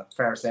at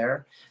Ferris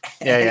Air,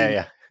 Yeah, and yeah, he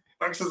yeah.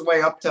 works his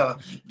way up to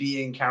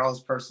being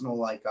Carol's personal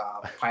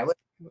pilot.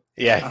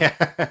 Yeah,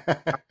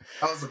 That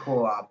was a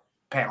cool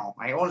panel.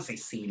 I want to say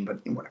scene,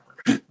 but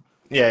whatever.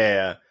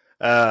 yeah.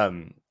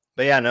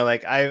 But yeah, no,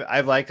 like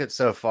I've liked it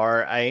so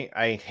far.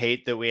 I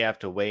hate that we have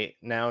to wait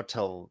now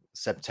till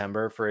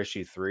September for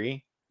issue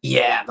 3.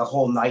 Yeah, the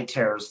whole Night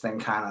Terrors thing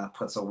kind of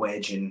puts a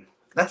wedge in.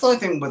 That's the only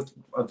thing with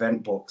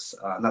event books.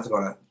 Not to go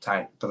on a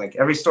time, but like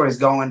every story's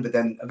going, but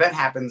then event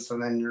happens, so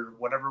then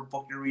whatever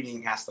book you're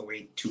reading has to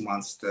wait 2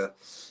 months to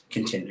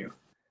continue.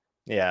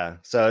 Yeah,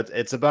 so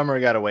it's a bummer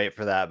we got to wait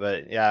for that,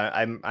 but yeah,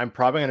 I'm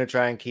probably going to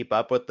try and keep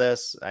up with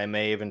this. I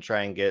may even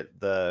try and get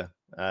the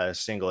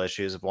single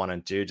issues of 1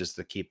 and 2 just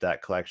to keep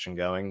that collection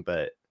going.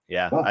 But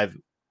yeah, Cool.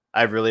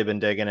 I've really been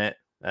digging it.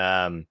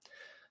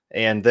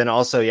 And then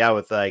also, yeah,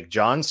 with like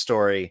John's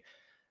story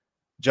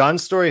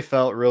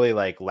felt really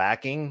like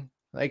lacking,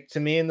 like to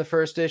me in the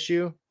first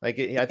issue. Like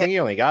I think he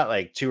only got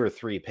like 2 or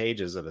 3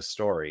 pages of a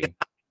story.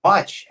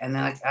 Much, and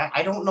then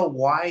I don't know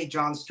why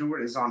John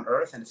Stewart is on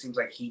Earth, and it seems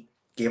like he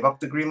gave up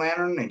the Green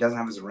Lantern. And he doesn't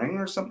have his ring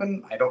or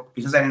something. I don't,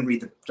 because I didn't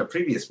read the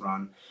previous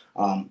run.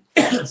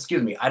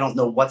 Excuse me. I don't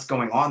know what's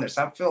going on there,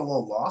 so I feel a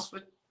little lost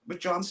with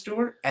John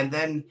Stewart. And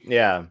then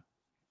Yeah,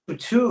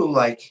 2,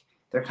 like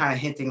they're kind of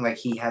hinting like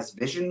he has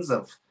visions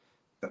of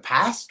the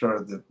past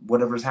or the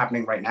whatever's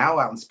happening right now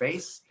out in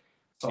space.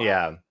 So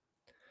yeah.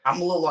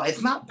 I'm a little.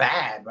 It's not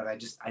bad, but I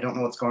don't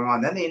know what's going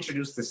on. Then they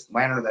introduced this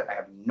lantern that I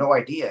have no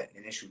idea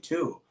in issue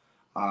 2.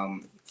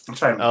 I'm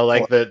trying to. Oh,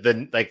 like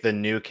the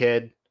new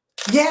kid.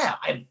 Yeah,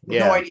 I have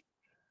no idea.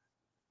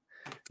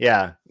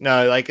 Yeah,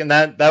 no, like, and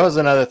that was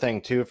another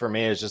thing too for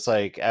me, is just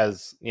like,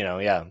 as you know,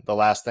 yeah, the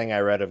last thing I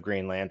read of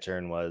Green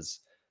Lantern was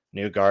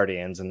New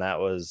Guardians, and that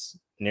was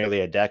nearly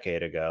a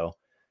decade ago.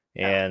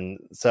 Yeah. And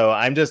so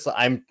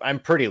I'm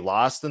pretty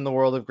lost in the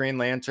world of Green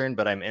Lantern,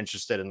 but I'm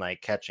interested in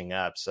like catching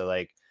up. So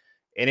like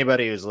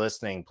anybody who's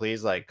listening,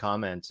 please like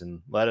comment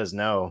and let us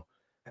know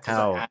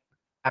how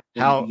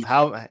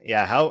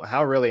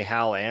really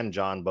Hal and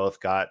John both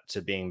got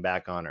to being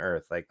back on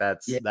Earth. Like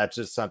that's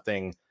just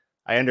something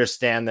I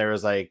understand. There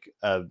was like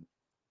a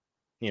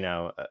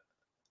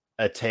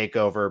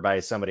takeover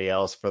by somebody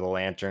else for the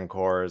Lantern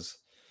Corps,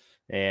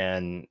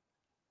 and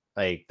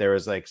like there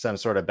was like some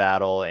sort of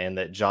battle, and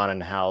that John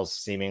and Hal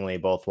seemingly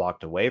both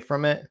walked away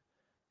from it.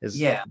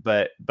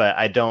 But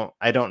I don't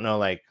know,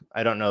 like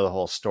I don't know the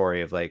whole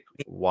story of like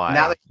why.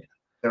 Now that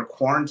they're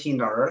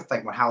quarantined on Earth,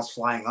 like when Hal's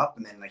flying up,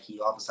 and then like he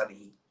all of a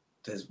sudden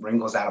his ring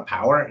goes out of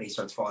power and he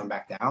starts falling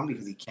back down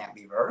because he can't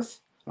leave Earth.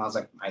 And I was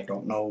like, I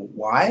don't know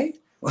why.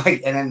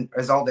 Like, and then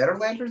is all the other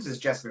Lanterns? Is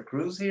Jessica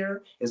Cruz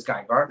here? Is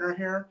Guy Gardner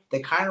here?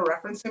 They kind of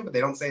reference him, but they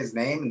don't say his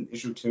name in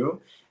issue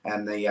 2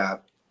 and the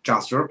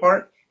John Stewart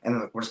part. And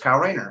then, like, where's Kyle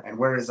Rayner? And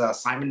where is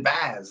Simon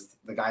Baz,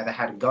 the guy that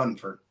had a gun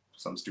for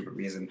some stupid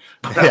reason?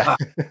 But, yeah,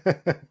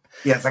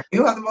 it's like,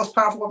 you have the most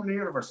powerful weapon in the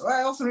universe. Well,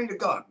 I also need a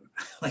gun.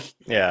 Like,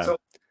 yeah. So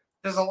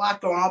there's a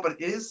lot going on, but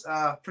it is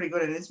pretty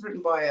good, and it's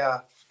written by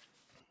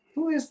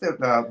who is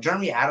the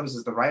Jeremy Adams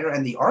is the writer,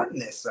 and the art in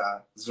this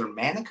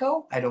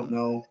Zermanico. I don't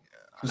know.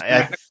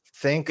 I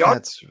think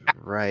that's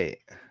right.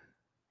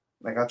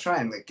 Like I'll try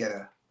and like get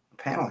a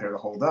panel here to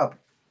hold up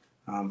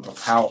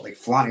of how like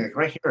flying. Like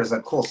right here is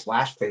a cool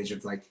splash page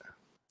of like.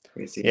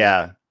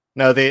 Yeah.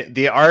 No,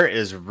 the art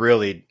is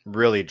really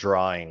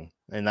drawing,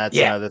 and that's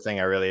another thing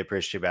I really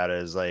appreciate about it,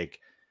 is like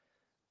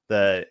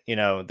the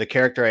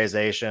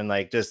characterization,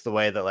 like just the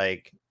way that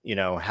like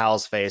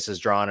Hal's face is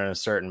drawn in a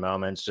certain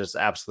moments, just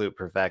absolute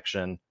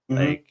perfection.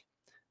 Mm-hmm. Like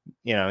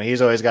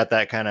he's always got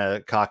that kind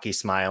of cocky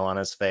smile on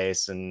his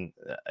face, and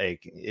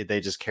like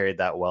they just carried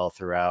that well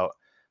throughout.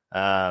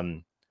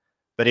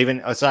 But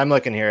even so, I'm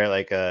looking here at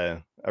like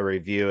a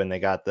review, and they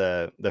got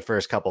the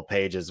first couple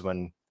pages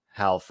when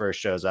Hal first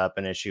shows up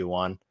in issue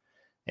 1,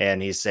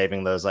 and he's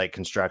saving those like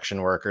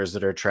construction workers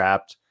that are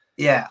trapped.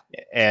 Yeah.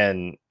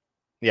 And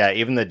yeah,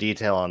 even the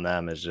detail on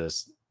them is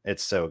just,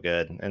 it's so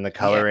good. And the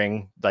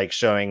coloring, like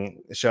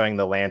showing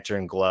the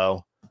lantern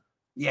glow.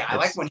 Yeah, I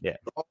like when he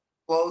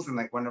glows, and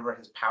like whenever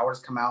his powers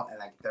come out, and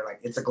like they're like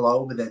it's a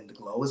glow, but then the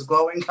glow is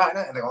glowing kind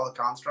of, and like all the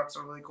constructs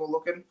are really cool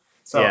looking.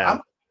 So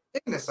I'm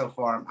liking this so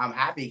far. I'm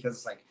happy because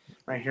it's like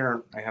right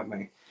here I have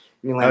my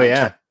Green Lantern. Oh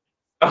yeah.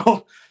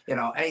 Oh,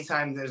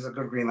 anytime there's a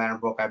good Green Lantern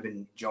book, I've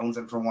been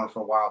jonesing for one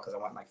for a while because I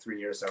went like 3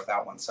 years there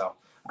without one. So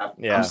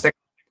I'm sticking.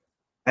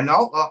 And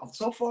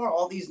so far,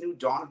 all these new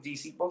Dawn of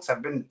DC books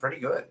have been pretty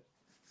good.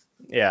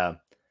 Yeah.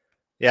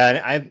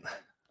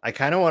 I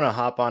kind of want to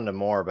hop onto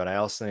more, but I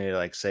also need to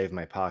like save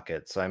my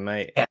pocket. So I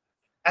might,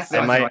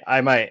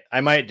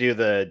 I might do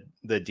the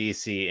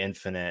DC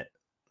Infinite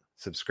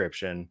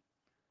subscription.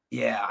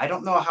 Yeah, I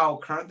don't know how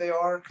current they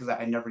are because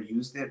I never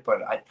used it,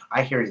 but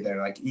I hear you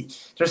there. Like,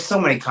 there's so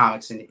many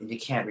comics and you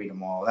can't read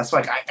them all. That's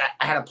like I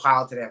had a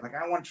pile today. I'm like,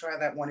 I want to try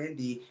that one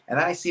indie, and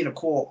then I seen a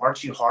cool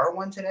Archie horror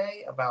one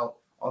today about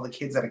all the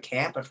kids at a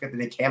camp. I forget the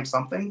name, Camp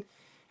something, and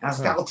I was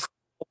like, that looks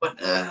cool, but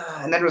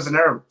and then there was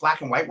another black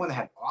and white one that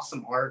had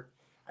awesome art.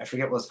 I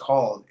forget what it's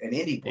called, an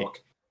indie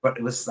book, but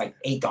it was like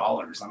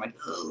 $8. I'm like,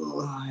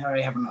 oh, I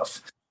already have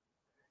enough.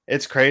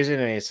 It's crazy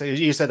to me. So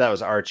you said that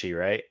was Archie,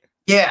 right?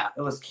 Yeah,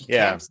 it was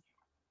Yeah. Camps.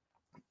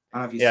 I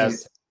don't know if you've seen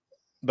it.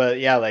 But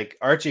yeah, like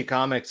Archie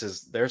Comics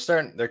they're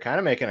kind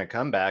of making a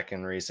comeback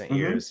in recent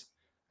years.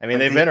 I mean,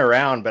 they've been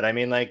around, but I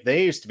mean, like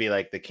they used to be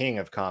like the king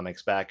of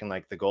comics back in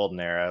like the golden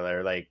era.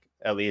 They're like,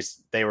 at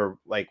least they were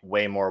like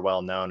way more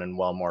well known and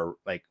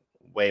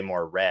way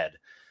more read.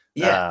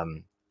 Yeah.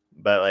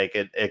 But like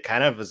it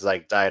kind of was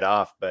like died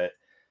off. But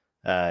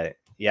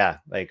yeah,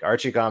 like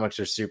Archie Comics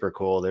are super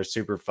cool. They're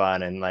super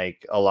fun, and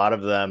like a lot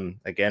of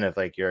them, again, if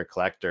like you're a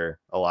collector,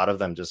 a lot of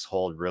them just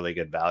hold really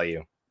good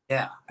value.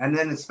 Yeah, and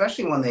then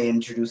especially when they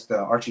introduced the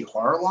Archie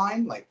horror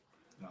line, like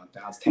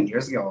that was 10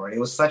 years ago already.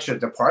 It was such a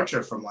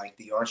departure from like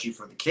the Archie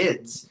for the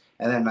kids,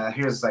 and then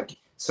here's like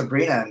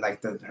Sabrina and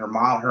like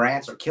her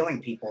aunts are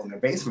killing people in their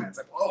basement. It's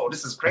like, whoa,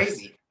 this is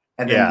crazy.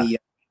 And then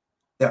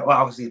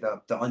obviously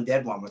the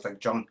undead one with like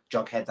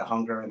Jughead the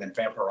Hunger, and then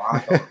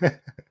Vampironica.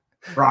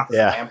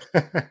 Yeah,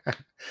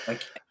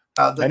 like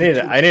I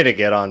need to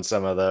get on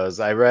some of those.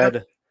 I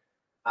read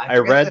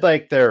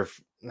like their.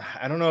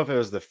 I don't know if it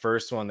was the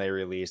first one they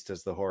released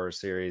as the horror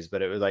series,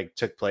 but it was like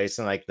took place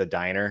in like the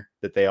diner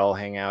that they all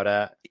hang out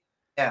at.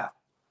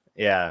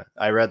 Yeah,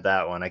 I read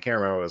that one. I can't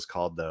remember what it was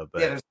called though.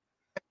 But yeah,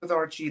 with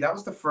Archie, that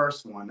was the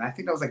first one. I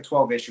think that was like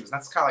 12 issues.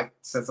 That's kind of like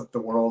sets up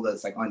the world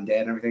as like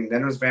undead and everything. Then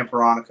there was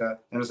Vampironica. Then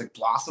there was like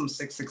Blossom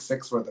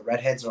 666, where the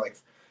redheads are like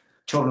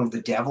children of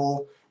the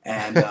devil,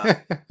 and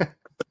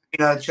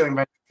Chilling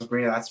Adventures of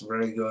Sabrina. That's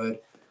really good.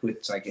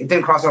 It's like it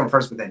didn't cross over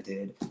first, but then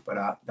did.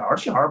 But the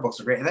Archie horror books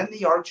are great. And then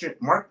the Archie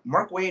Mark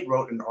Waid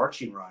wrote an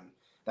Archie run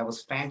that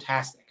was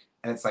fantastic.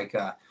 And it's like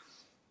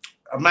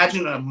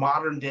imagine a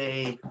modern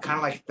day kind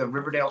of like the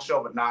Riverdale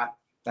show, but not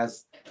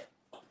as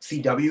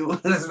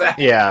CW as that.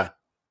 Yeah.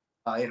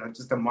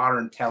 Just a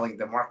modern telling.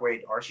 The Mark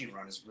Waid Archie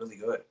run is really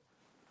good.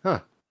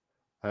 Huh.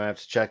 I have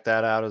to check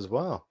that out as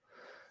well.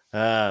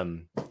 Well,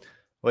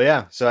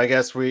 yeah. So I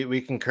guess we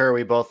concur.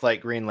 We both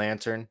like Green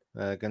Lantern.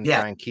 Gonna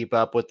try and keep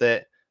up with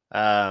it.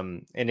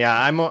 And yeah,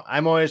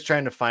 I'm always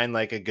trying to find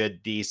like a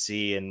good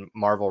DC and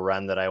Marvel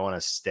run that I want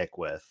to stick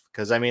with.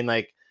 Because I mean,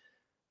 like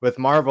with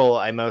Marvel,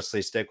 I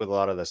mostly stick with a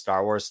lot of the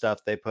Star Wars stuff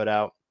they put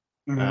out.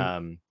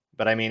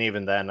 But I mean,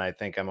 even then, I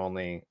think I'm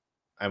only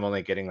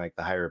getting like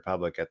the High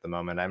Republic at the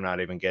moment. I'm not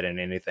even getting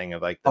anything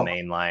of like the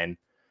main line.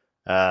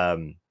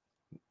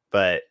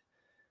 But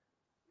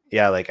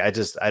yeah, like I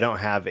don't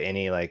have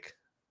any like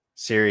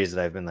series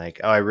that I've been like,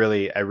 oh, I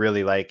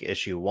really like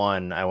issue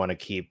 1. I want to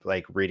keep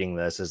like reading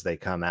this as they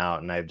come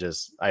out, and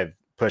I've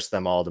pushed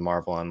them all to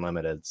Marvel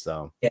Unlimited.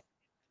 So yeah,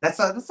 that's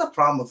a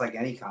problem with like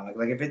any comic.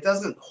 Like if it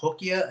doesn't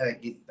hook you,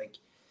 like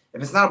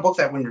if it's not a book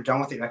that when you're done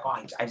with it, you're like,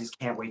 oh, I just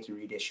can't wait to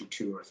read issue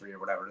 2 or 3 or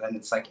whatever. Then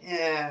it's like,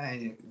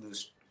 you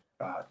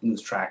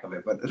lose track of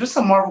it. But there's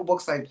some Marvel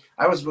books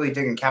I was really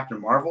digging Captain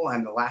Marvel,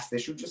 and the last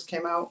issue just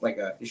came out, like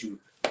issue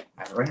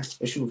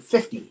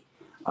 50.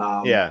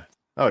 Yeah.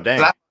 Oh dang.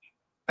 So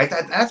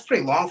that's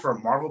pretty long for a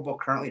Marvel book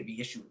currently to be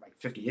issued like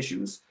 50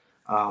 issues.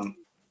 Yeah.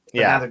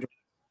 Now they're doing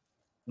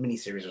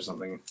miniseries or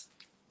something.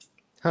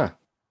 Huh.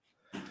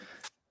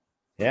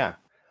 Yeah.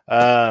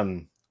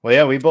 Well,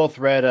 yeah, we both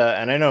read,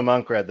 and I know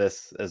Monk read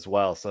this as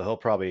well, so he'll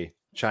probably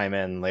chime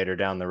in later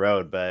down the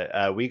road.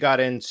 But we got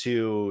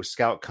into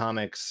Scout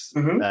Comics,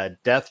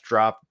 Death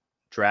Drop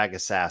Drag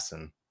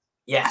Assassin.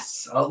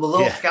 Yes, a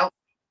little Scout,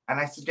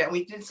 and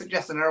we did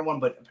suggest another one,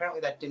 but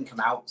apparently that didn't come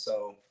out,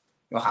 so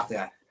you'll have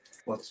to.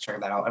 Let's check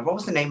that out. What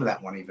was the name of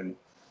that one even?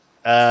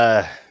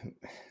 I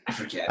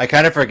forget. I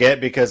kind of forget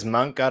because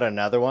Monk got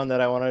another one that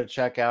I wanted to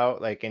check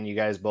out. Like, and you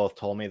guys both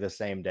told me the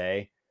same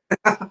day.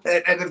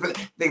 and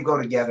they go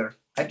together.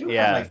 I do.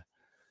 Yeah.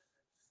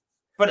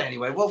 But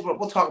anyway,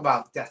 we'll talk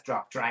about Death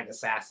Drop Drag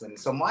Assassin.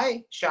 So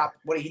my shop,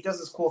 he does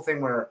this cool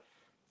thing where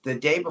the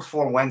day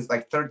before Wednesday,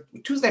 like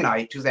Tuesday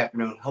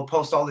afternoon, he'll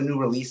post all the new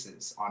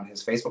releases on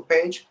his Facebook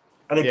page,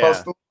 and he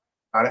posts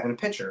about it in a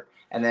picture.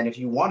 And then if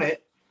you want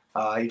it,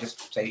 you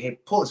just say, hey,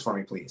 pull this for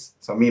me, please.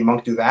 So me and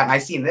Monk do that. And I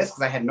seen this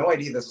because I had no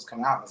idea this was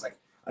coming out. I was like,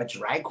 a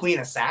drag queen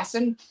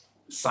assassin?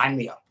 Sign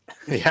me up.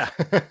 Yeah.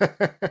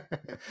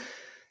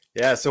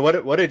 Yeah. So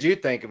what did you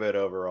think of it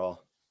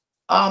overall?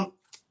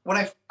 When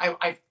I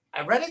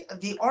read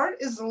it, the art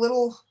is a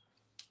little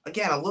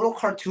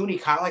cartoony,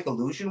 kind of like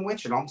Illusion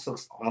Witch. It almost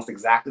looks almost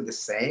exactly the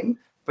same.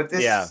 But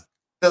this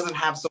doesn't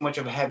have so much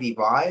of a heavy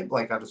vibe.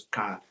 Like I'll just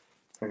kind of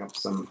bring up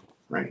some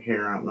right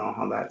here. I don't know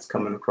how that's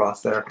coming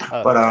across there.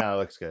 But it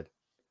looks good.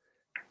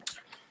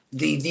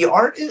 The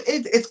art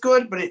it's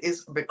good, but it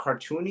is a bit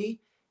cartoony.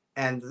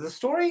 And the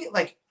story,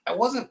 like I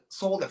wasn't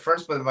sold at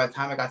first, but by the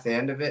time I got to the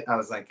end of it, I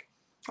was like,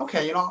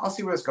 okay, I'll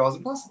see where this goes.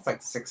 And plus, it's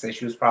like 6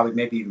 issues, probably,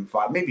 maybe even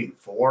 5, maybe even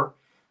 4.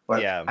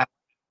 But it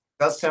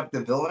does set up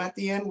the villain at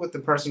the end with the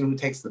person who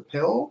takes the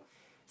pill,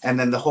 and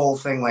then the whole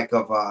thing like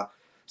of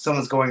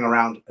someone's going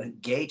around a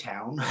gay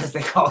town, as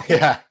they call it.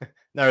 Yeah,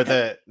 no,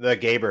 the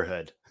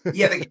gayborhood.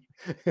 Yeah,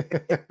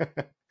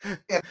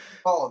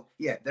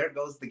 there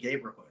goes the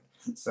gayborhood.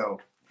 So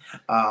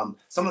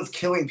Someone's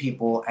killing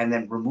people and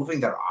then removing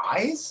their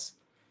eyes,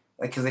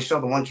 like because they show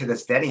the one kid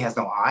that's dead, he has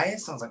no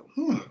eyes. So I was like,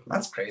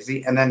 that's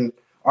crazy. And then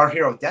our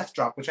hero Death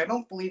Drop, which I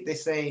don't believe they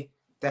say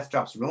Death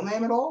Drop's real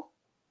name at all.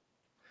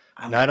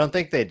 No, I don't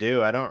think they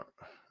do. I don't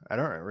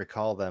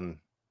recall them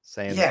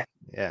saying. Yeah,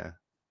 Yeah.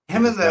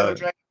 him and the other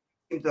dragon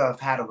seem to have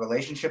had a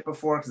relationship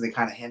before because they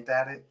kind of hint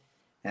at it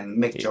and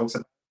make jokes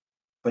about it.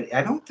 But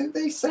I don't think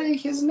they say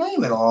his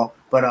name at all.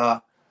 But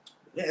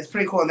yeah, it's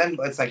pretty cool. And then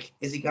it's like,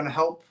 is he gonna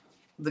help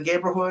the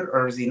neighborhood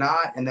or is he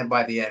not? And then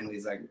by the end,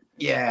 he's like,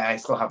 yeah, I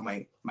still have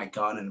my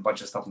gun and a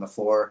bunch of stuff on the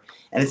floor.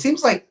 And it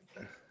seems like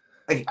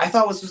I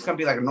thought it was just gonna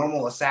be like a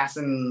normal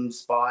assassin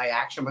spy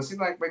action, but it seems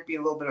like might be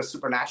a little bit of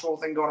supernatural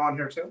thing going on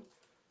here too.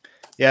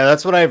 Yeah,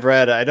 that's what I've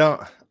read. I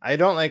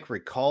don't like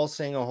recall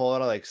seeing a whole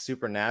lot of like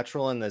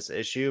supernatural in this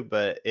issue,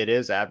 but it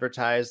is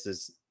advertised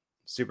as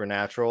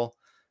supernatural,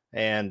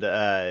 and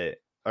or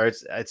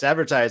it's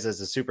advertised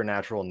as a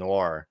supernatural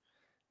noir.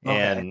 Okay.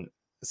 And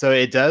so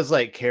it does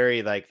like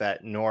carry like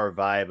that noir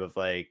vibe of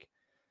like,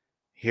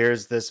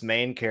 here's this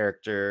main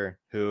character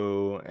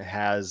who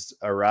has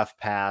a rough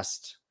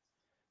past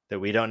that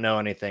we don't know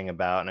anything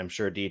about, and I'm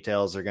sure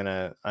details are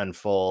gonna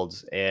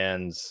unfold.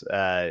 And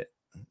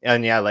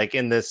yeah, like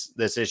in this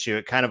issue,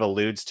 it kind of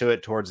alludes to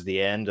it towards the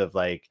end of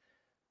like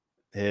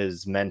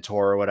his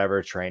mentor or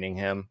whatever training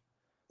him.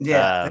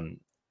 Yeah.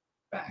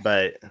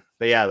 But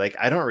yeah, like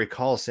I don't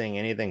recall seeing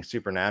anything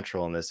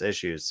supernatural in this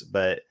issues,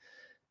 but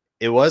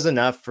it was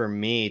enough for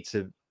me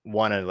to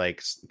want to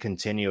like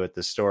continue with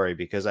the story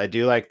because I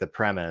do like the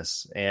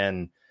premise,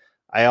 and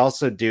I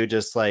also do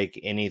just like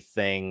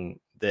anything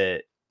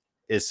that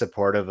is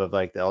supportive of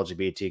like the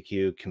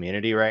LGBTQ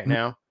community right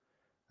now.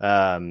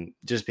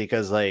 Just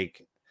because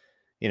like,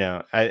 you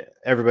know,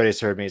 everybody's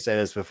heard me say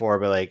this before,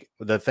 but like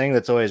the thing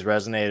that's always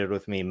resonated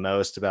with me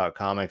most about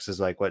comics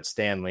is like what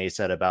Stan Lee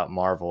said about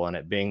Marvel and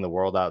it being the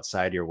world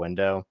outside your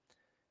window.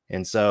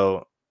 And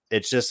so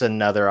it's just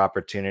another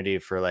opportunity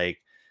for like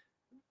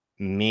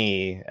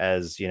me,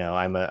 as you know,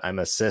 I'm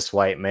a cis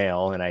white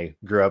male and I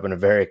grew up in a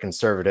very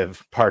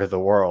conservative part of the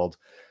world.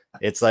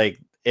 It's like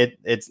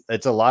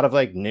it's a lot of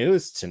like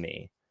news to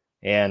me,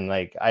 and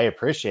like I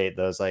appreciate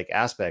those like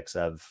aspects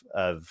of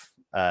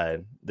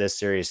this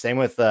series. Same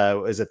with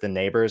is it The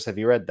Neighbors? Have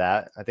you read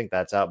that? I think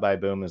that's out by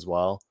Boom as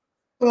well.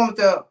 The one with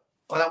the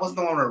that wasn't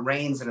the one where it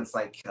rains and it's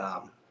like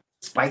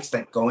spikes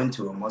that go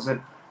into him, was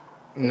it?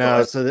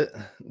 No, so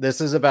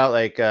this is about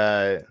like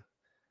a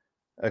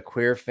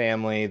queer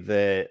family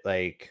that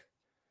like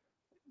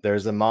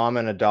there's a mom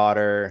and a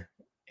daughter,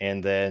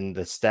 and then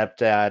the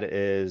stepdad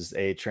is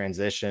a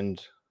transitioned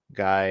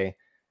guy,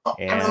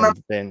 and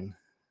then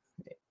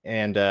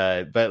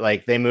but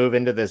like they move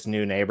into this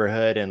new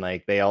neighborhood and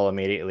like they all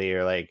immediately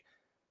are like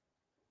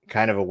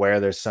kind of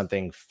aware there's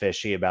something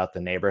fishy about the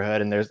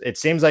neighborhood, and it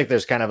seems like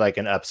there's kind of like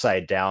an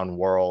upside down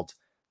world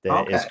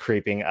that is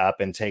creeping up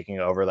and taking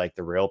over like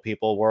the real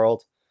people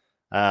world.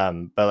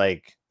 But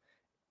like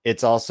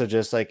it's also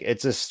just like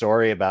it's a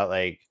story about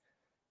like,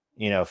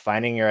 you know,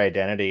 finding your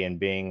identity and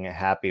being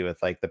happy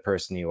with like the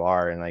person you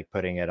are and like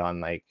putting it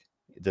on like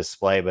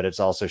display, but it's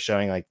also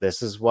showing like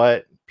this is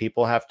what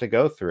people have to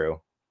go through.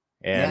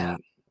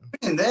 And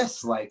in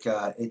this, like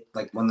it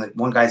like when the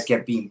one guy's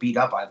being beat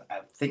up,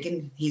 I'm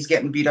thinking he's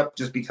getting beat up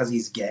just because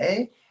he's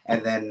gay,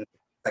 and then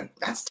like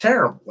that's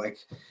terrible. Like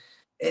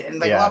and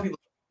like a lot of people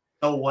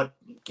know what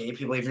gay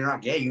people, if you're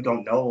not gay, you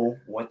don't know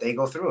what they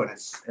go through,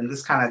 and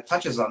this kind of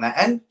touches on that.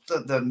 And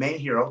the main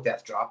hero,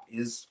 Death Drop,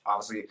 is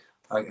obviously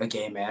a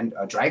gay man,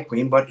 a drag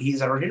queen, but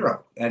he's our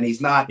hero, and he's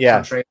not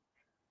portrayed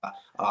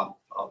a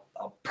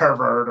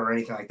pervert or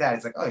anything like that.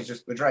 It's like, oh, he's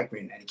just a drag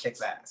queen and he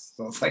kicks ass.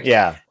 So it's like,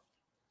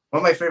 one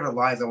of my favorite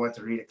lines I want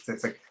to read it because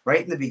it's like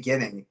right in the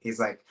beginning, he's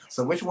like,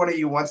 so which one of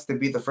you wants to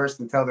be the first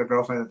to tell their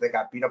girlfriend that they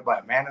got beat up by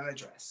a man in a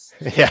dress?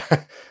 Yeah,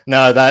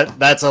 no,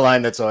 that's a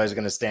line that's always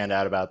going to stand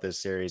out about this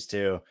series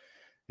too.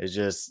 It's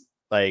just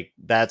like,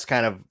 that's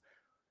kind of,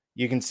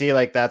 you can see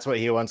like that's what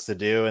he wants to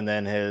do. And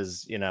then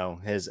his, you know,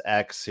 his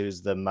ex,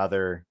 who's the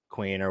mother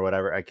queen or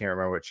whatever, I can't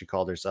remember what she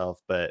called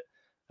herself, but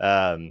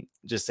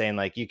just saying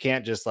like, you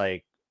can't just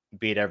like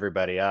beat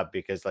everybody up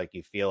because like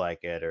you feel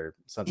like it or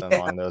something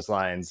along those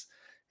lines.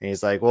 And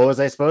he's like, what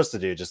was I supposed to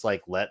do? Just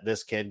like let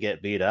this kid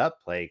get beat up?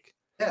 Like,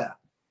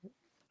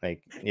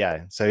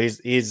 yeah. So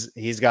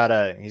he's got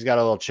a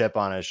little chip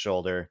on his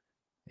shoulder,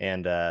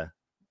 and I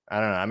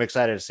don't know. I'm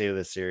excited to see where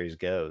this series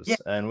goes. Yeah.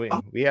 And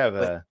we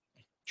have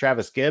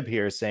Travis Gibb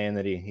here saying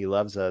that he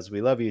loves us.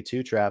 We love you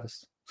too,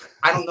 Travis.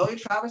 I don't know you,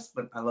 Travis,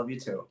 but I love you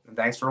too. And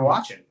thanks for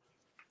watching.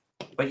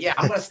 But yeah,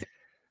 I'm gonna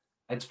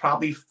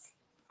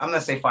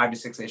say 5 to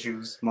 6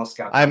 issues. Most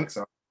Scout comics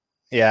are.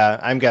 Yeah,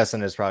 I'm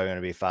guessing it's probably going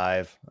to be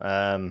 5.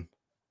 I'm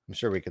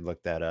sure we could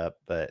look that up,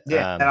 but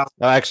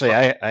actually,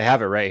 I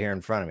have it right here in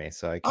front of me,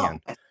 so I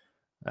can.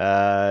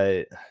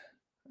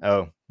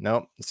 Oh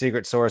no,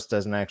 Secret Source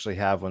doesn't actually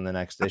have when the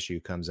next issue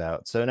comes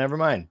out, so never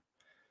mind.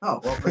 Oh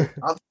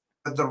well,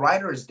 the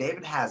writer is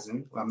David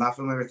Hazen. I'm not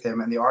familiar with him,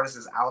 and the artist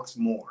is Alex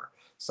Moore.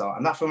 So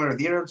I'm not familiar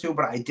with either of the two,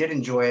 but I did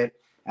enjoy it.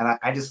 And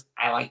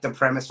I like the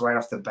premise right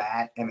off the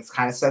bat, and it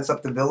kind of sets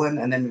up the villain,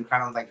 and then you're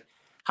kind of like,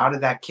 how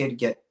did that kid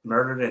get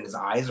murdered and his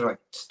eyes are like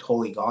just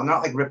totally gone?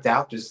 Not like ripped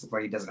out, just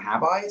like he doesn't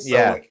have eyes. So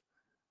Yeah. like,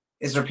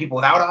 is there people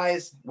without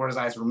eyes? Were his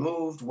eyes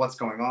removed? What's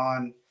going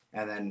on?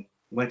 And then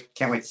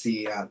can't wait to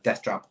see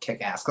Death Drop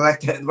kick ass. Cause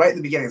like right in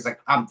the beginning, it's like,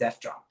 I'm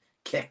Death Drop,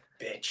 kick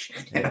bitch.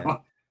 You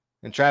know?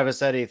 And Travis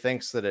said he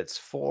thinks that it's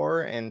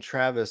 4, and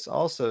Travis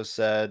also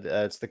said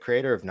it's the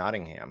creator of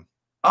Nottingham.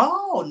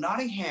 Oh,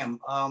 Nottingham.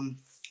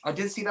 I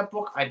did see that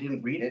book. I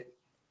didn't read it.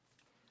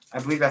 I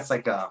believe that's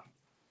like a.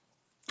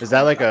 Is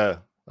that like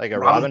a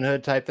Robin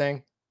Hood type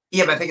thing?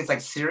 Yeah, but I think it's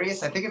like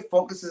serious. I think it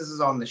focuses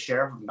on the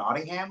sheriff of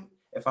Nottingham,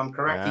 if I'm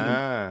correct.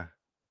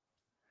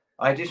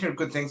 I did hear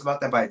good things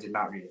about that, but I did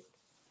not read it.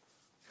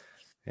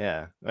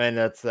 Yeah, and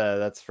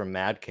that's from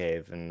Mad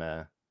Cave, and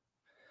I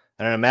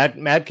don't know.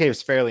 Mad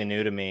Cave's fairly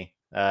new to me.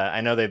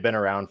 I know they've been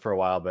around for a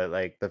while, but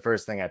like the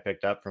first thing I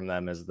picked up from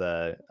them is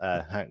the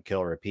Hunt,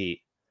 Kill,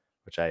 Repeat,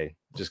 which I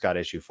just got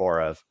issue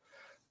 4 of.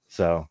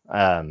 So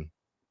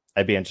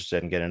I'd be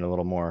interested in getting a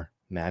little more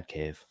Mad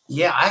Cave.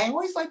 Yeah, I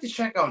always like to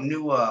check out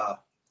new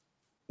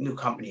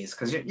companies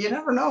because you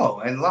never know,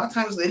 and a lot of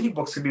times the indie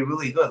books can be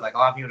really good. Like a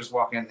lot of people just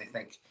walk in and they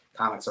think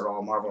comics are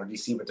all Marvel or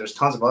DC, but there's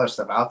tons of other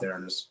stuff out there,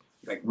 and there's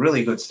like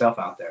really good stuff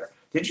out there.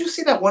 Did you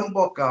see that one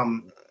book?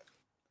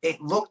 It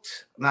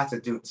looked, not to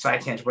do side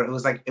tangent, but it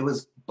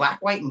was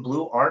black, white, and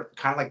blue art,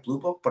 kind of like Blue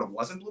Book, but it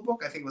wasn't Blue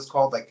Book. I think it was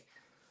called like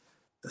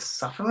The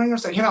Suffering or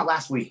something. It came out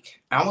last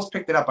week. I almost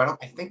picked it up. I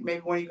think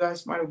maybe one of you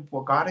guys might have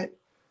got it.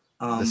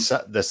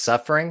 The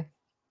Suffering.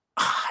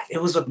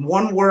 It was like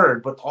one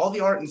word, but all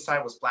the art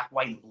inside was black,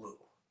 white, and blue.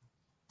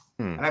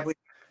 And I believe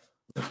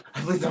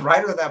the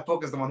writer of that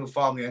book is the one who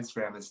followed me on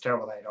Instagram. It's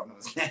terrible that I don't know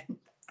his name.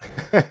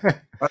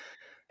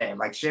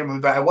 Like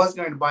shame, but I was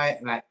going to buy it,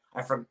 and I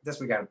forgot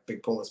this week I got a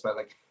big pull list, but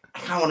like I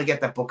kind of want to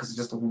get that book because it's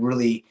just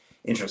really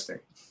interesting.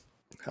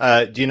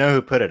 Do you know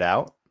who put it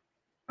out?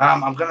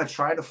 I'm gonna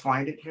try to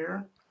find it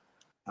here.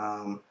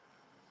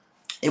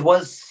 It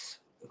was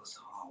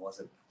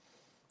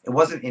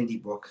an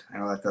indie book. I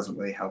know that doesn't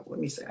really help. Let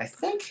me see. I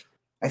think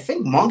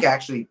Monk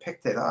actually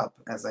picked it up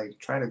as I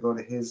try to go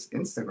to his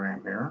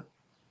Instagram here.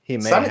 He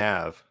may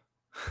have.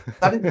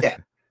 Sudden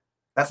Death.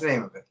 That's the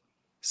name of it.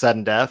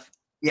 Sudden Death?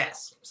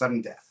 Yes,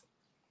 Sudden Death.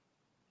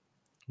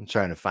 I'm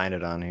trying to find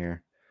it on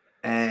here.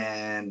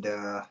 And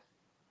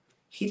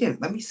he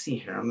didn't. Let me see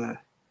here.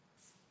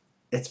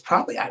 It's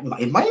probably.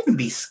 It might even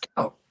be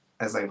Scout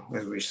as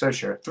we search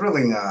here.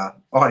 Thrilling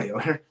audio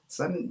here.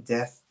 Sudden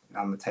Death.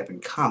 I'm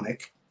typing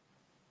comic.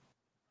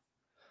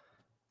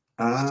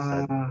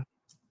 Nothing's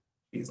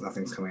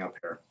coming up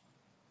here.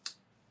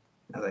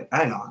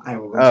 I know. I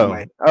will go to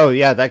my. Oh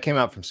yeah, that came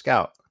out from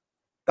Scout.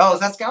 Oh, is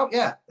that Scout?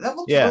 Yeah, that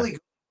looks really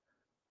good.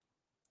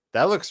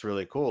 That looks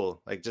really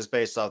cool. Like just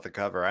based off the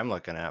cover I'm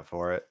looking at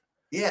for it.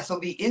 Yeah, so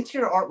the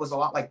interior art was a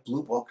lot like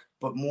Blue Book,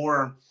 but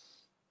more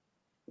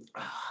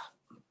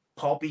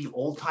pulpy,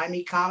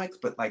 old-timey comics,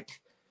 but like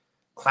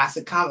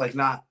classic comic, like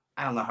not,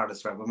 I don't know how to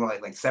describe it, but more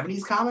like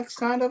 70s comics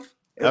kind of.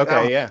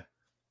 Okay, yeah.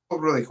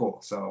 Really cool.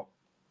 So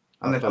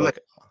I'll have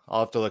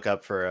to look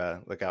out for a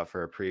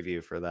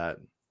preview for that.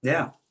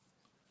 Yeah.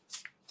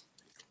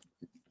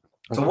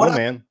 So what,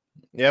 man?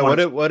 Yeah,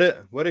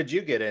 what did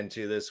you get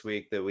into this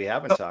week that we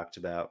haven't talked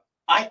about?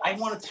 I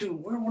wanted to.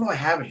 What do I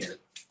have here?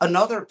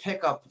 Another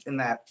pickup in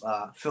that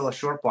Phila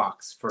short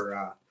box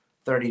for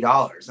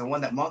 $30, and one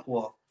that Monk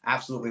will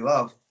absolutely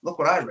love. Look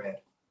what I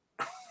read.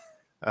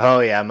 Oh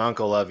yeah, Monk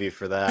will love you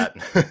for that.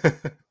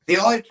 The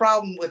only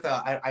problem with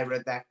I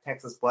read that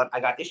Texas Blood.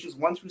 I got issues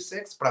 1 through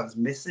 6, but I was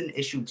missing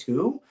issue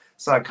 2,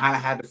 so I kind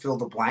of had to fill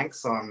the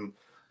blanks on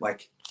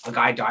like a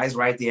guy dies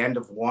right at the end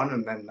of 1,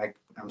 and then like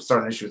I'm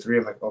starting issue 3.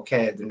 I'm like,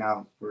 okay,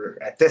 now we're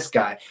at this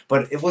guy.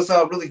 But it was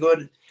really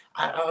good.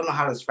 I don't know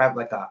how to describe it,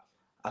 like a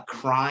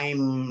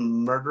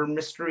crime murder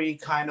mystery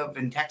kind of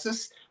in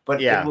Texas.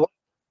 But yeah,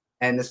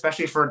 and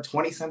especially for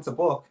 20 cents a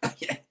book,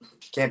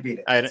 can't beat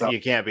it. You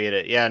can't beat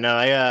it. Yeah, no,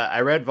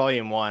 I read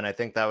volume 1. I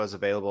think that was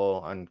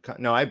available on.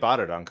 No, I bought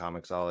it on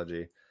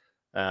Comixology.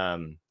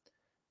 And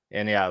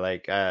yeah,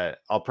 like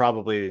I'll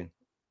probably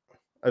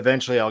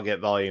eventually I'll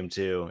get volume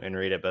 2 and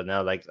read it. But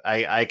no, like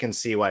I can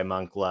see why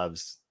Monk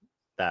loves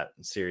that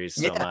series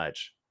so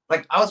much.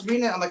 Like I was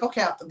reading it, I'm like,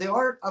 okay, the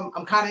art,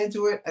 I'm kind of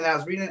into it, and I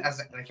was reading it as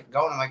I kept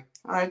going. I'm like,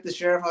 all right, the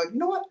sheriff. I'm like, you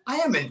know what? I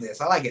am into this.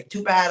 I like it.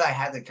 Too bad I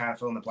had to kind of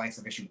fill in the blanks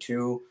of issue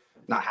 2,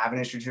 not having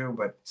issue 2,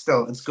 but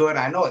still, it's good.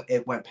 I know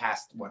it went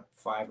past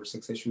 5 or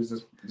 6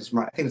 issues this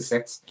month. I think it's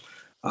 6.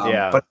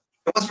 But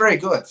it was very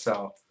good.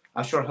 So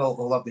I'm sure he'll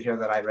love to hear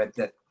that I read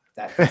that.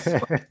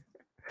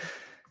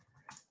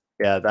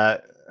 Yeah,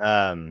 that.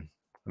 Let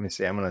me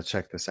see. I'm gonna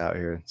check this out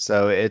here.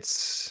 So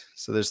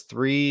there's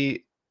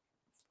 3.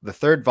 The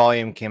 3rd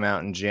volume came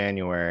out in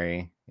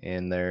January,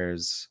 and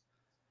there's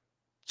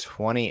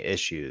 20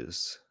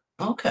 issues.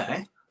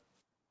 Okay.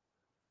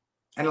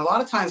 And a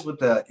lot of times with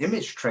the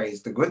image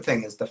trades, the good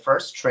thing is the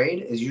first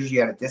trade is usually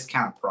at a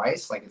discount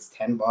price, like it's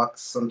 $10,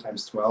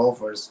 sometimes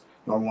 12, whereas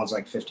Normal one's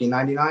like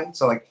 $15.99.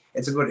 So like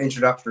it's a good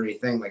introductory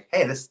thing. Like,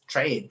 hey, this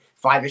trade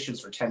 5 issues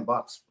for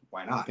 $10.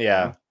 Why not?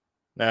 Yeah.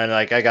 And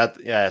like I got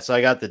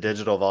the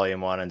digital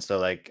volume one, and so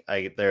like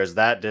there's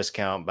that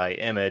discount by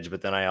Image,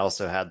 but then I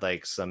also had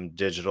like some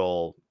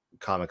digital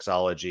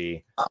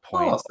Comixology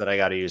points that I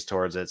got to use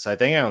towards it. So I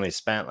think I only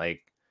spent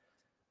like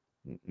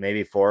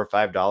maybe $4 or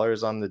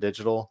 $5 on the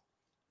digital.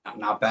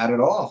 Not bad at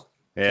all.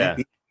 Yeah.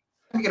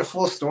 You get a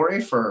full story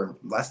for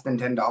less than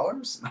 $10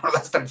 or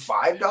less than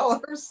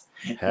 $5.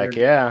 Heck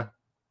yeah.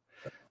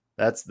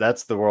 That's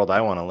the world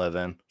I want to live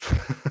in.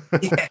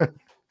 Yeah.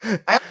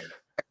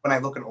 When I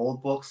look at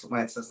old books,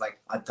 when it says like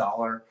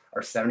 $1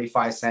 or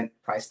 75-cent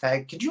price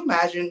tag, could you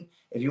imagine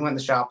if you went in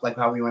the shop like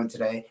how we went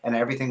today and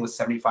everything was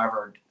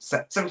 75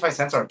 cents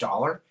or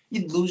 $1?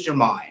 You'd lose your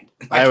mind.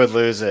 I would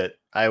lose it.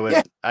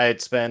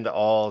 I'd spend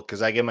all,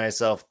 because I give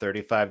myself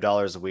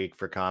 $35 a week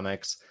for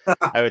comics.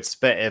 I would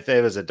spend, if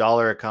it was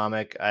 $1 a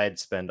comic, I'd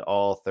spend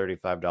all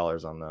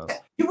 $35 on those.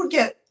 You would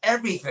get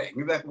everything.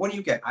 You're like, what do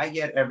you get? I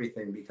get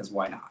everything because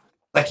why not?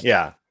 Like,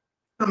 yeah.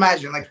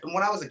 Imagine like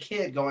when I was a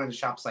kid going into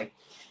shops, like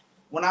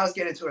when I was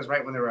getting into it was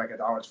right when they were like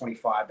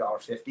 $1.25,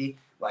 $1.50.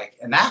 Like,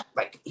 and that,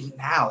 like,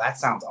 now that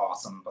sounds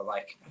awesome, but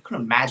like, I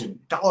couldn't imagine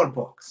dollar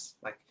books.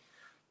 Like,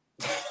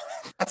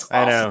 that's awesome.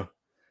 I know.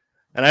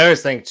 And I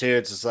always think too,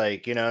 it's just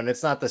like, you know, and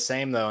it's not the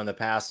same though in the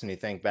past when you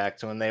think back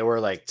to when they were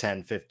like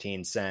 10,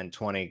 15 cent,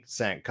 20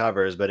 cent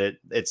covers, but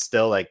it's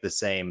still like the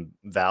same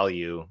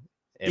value.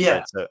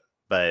 Yeah.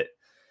 But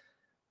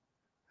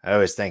I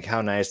always think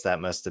how nice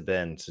that must have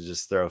been to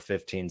just throw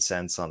 15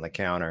 cents on the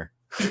counter.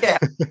 Yeah.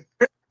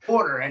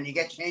 Order and you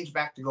get change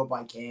back to go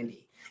buy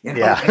candy. You know?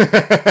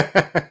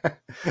 Yeah.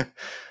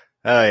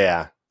 Oh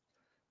yeah.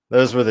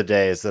 Those were the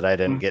days that I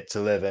didn't get to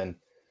live in.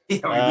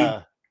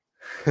 Yeah,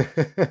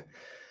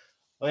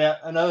 well, yeah,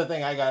 another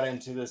thing I got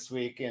into this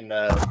week, and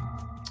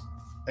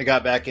I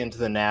got back into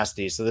the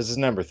Nasty. So this is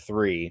number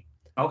 3.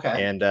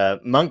 Okay. And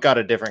Monk got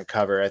a different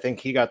cover. I think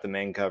he got the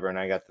main cover and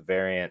I got the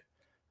variant.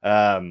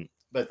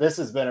 But this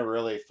has been a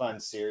really fun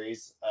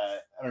series. I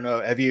don't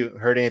know. Have you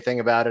heard anything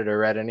about it or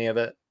read any of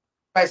it?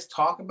 You guys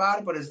talk about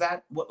it, but is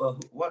that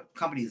what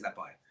company is that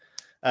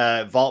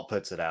by? Vault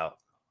puts it out.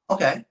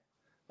 Okay.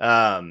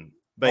 But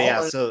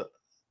yeah, so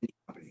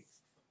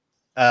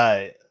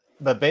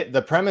but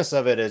the premise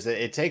of it is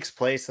it takes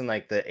place in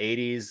like the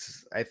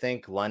 80s, I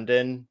think,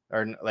 London,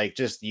 or like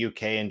just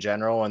UK in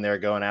general, when they're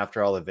going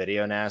after all the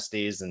video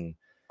nasties, and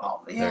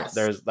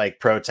there's like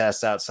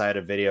protests outside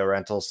of video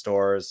rental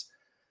stores.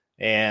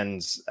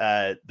 And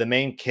the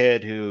main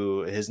kid,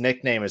 who his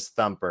nickname is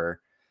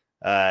Thumper,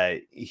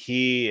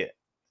 he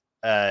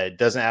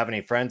doesn't have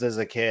any friends as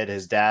a kid.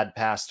 His dad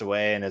passed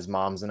away and his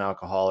mom's an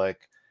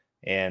alcoholic.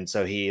 And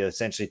so he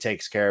essentially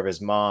takes care of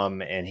his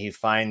mom, and he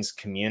finds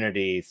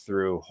community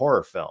through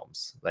horror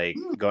films, like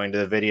going to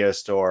the video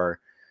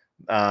store.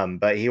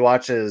 But he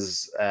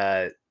watches,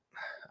 I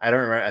don't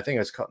remember, I think it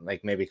was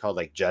called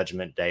like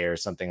Judgment Day or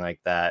something like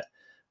that.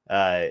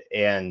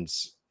 And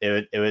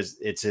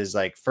it's his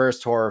like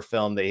first horror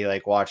film that he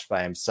like watched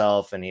by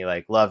himself, and he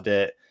like loved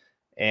it.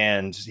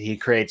 And he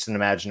creates an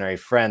imaginary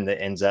friend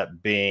that ends up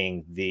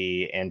being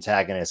the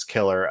antagonist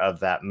killer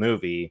of that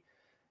movie.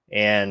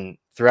 And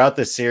throughout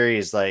the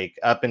series, like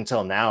up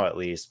until now at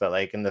least, but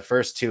like in the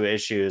first 2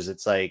 issues,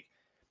 it's like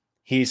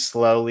he's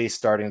slowly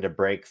starting to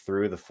break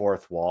through the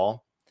fourth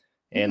wall.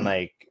 And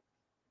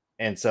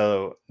and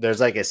so there's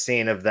like a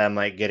scene of them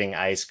like getting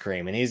ice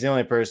cream, and he's the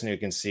only person who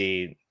can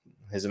see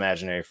his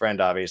imaginary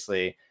friend,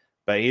 obviously,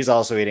 but he's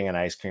also eating an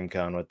ice cream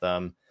cone with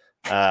them.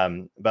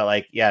 But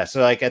like, yeah,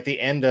 so like at the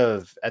end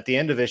of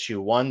issue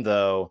 1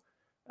 though,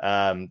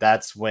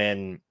 that's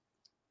when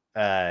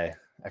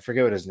I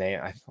forget what his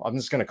name. I'm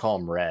just gonna call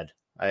him Red.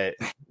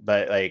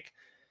 But like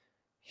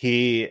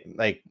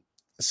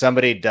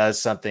somebody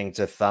does something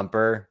to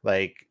Thumper,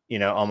 like, you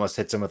know, almost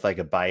hits him with like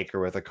a bike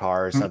or with a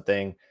car or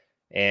something,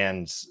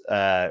 and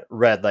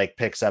Red like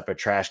picks up a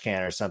trash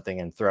can or something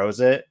and throws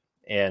it,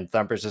 and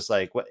Thumper's just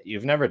like, "What?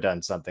 You've never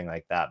done something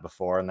like that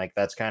before," and like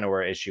that's kind of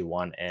where issue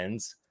 1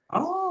 ends.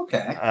 Oh,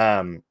 okay.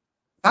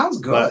 Sounds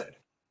good.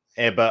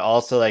 But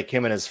also like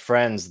him and his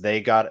friends,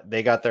 they got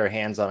their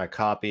hands on a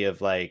copy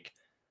of like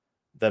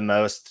the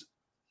most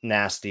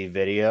nasty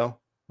video,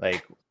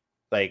 like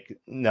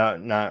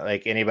not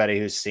like anybody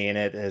who's seen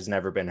it has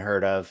never been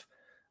heard of.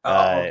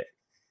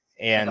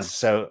 And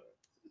so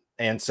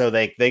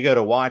they go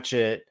to watch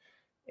it,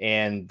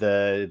 and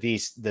the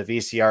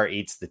VCR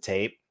eats the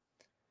tape,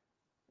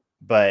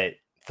 but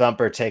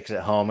Thumper takes it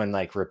home and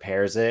like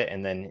repairs it,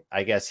 and then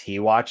I guess he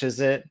watches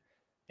it,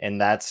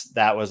 and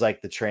that was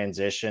like the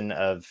transition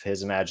of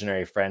his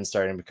imaginary friend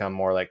starting to become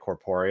more like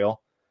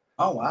corporeal.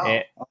 Oh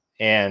wow.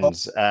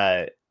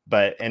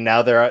 But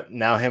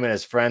now him and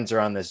his friends are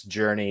on this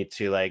journey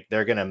to like,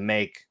 they're gonna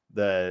make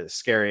the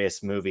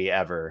scariest movie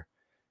ever,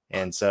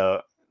 and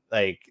so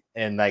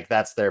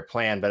that's their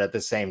plan. But at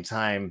the same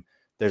time,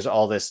 there's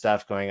all this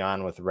stuff going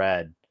on with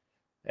Red,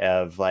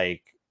 of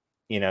like,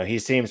 you know, he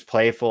seems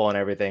playful and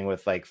everything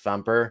with like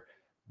Thumper,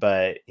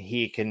 but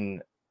he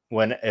can,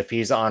 if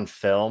he's on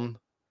film,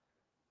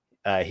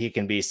 he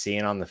can be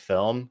seen on the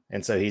film,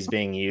 and so he's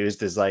being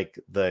used as like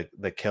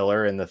the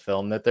killer in the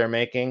film that they're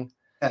making.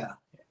 Yeah.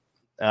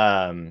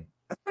 Um,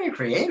 That's pretty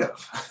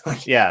creative.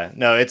 yeah,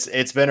 no,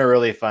 it's been a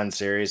really fun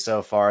series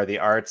so far. The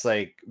art's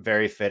like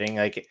very fitting.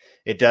 Like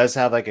it does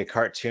have like a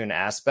cartoon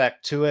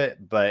aspect to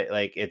it, but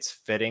like it's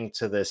fitting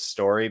to this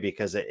story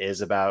because it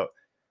is about,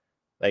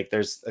 like,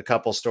 there's a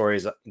couple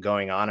stories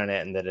going on in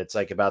it, and that it's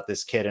like about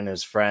this kid and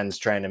his friends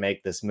trying to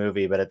make this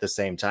movie, but at the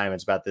same time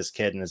it's about this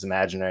kid and his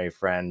imaginary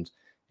friend,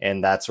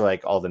 and that's where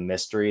like all the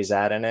mysteries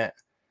at in it.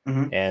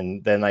 Mm-hmm.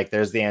 And then like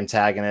there's the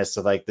antagonist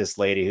of like this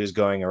lady who's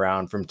going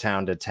around from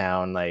town to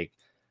town, like,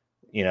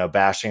 you know,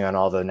 bashing on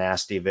all the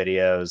nasty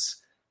videos,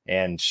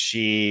 and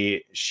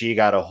she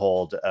got a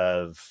hold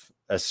of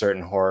a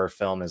certain horror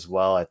film as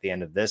well at the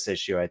end of this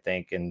issue, I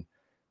think. And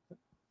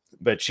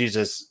but she's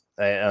just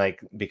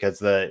like,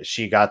 because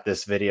she got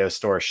this video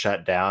store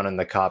shut down, and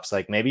the cops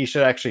like, maybe you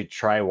should actually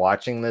try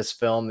watching this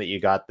film that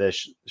you got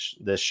this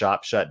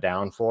shop shut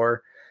down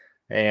for.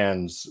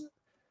 And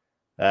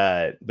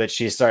but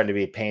she's starting to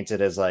be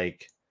painted as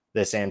like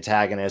this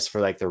antagonist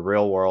for like the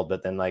real world,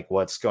 but then like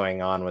what's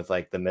going on with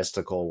like the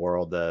mystical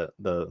world,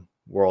 the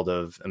world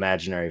of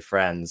imaginary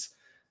friends,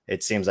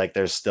 it seems like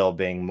there's still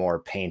being more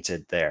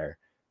painted there.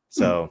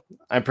 So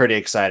I'm pretty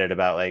excited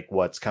about like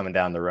what's coming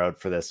down the road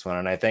for this one,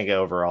 and I think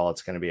overall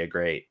it's going to be a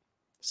great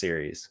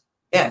series.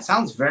 Yeah, it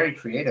sounds very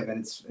creative,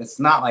 and it's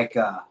not like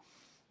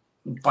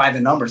by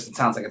the numbers. It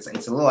sounds like it's a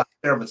little out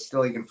there, but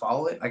still you can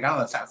follow it. Like, I don't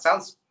know, it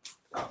sounds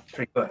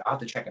pretty good. I'll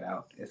have to check it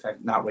out if I'm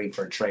not waiting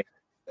for a trade.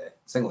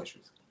 Single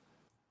issues.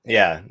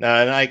 Yeah, no,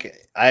 and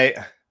like I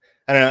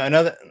don't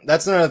know.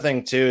 That's another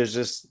thing too, is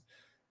just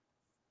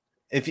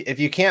if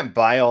you can't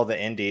buy all the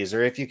indies,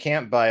 or if you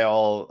can't buy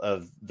all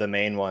of the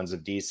main ones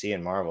of DC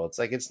and Marvel, it's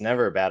like it's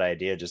never a bad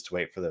idea just to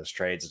wait for those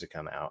trades to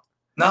come out.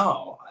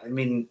 No, I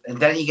mean, and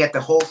then you get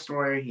the whole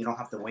story. You don't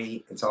have to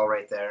wait; it's all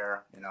right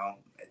there. You know,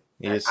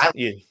 you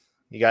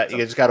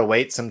just got to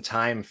wait some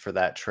time for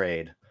that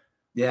trade.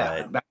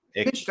 Yeah,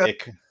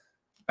 it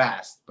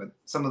fast, but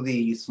some of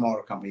the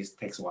smaller companies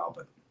takes a while.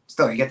 But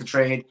still, you get the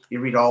trade, you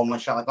read it all in one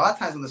shot. Like a lot of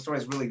times when the story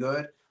is really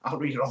good, I'll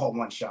read it all in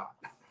one shot.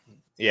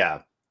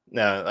 Yeah,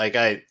 no, like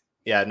I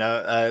think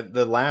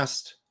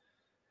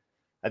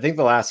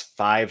the last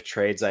 5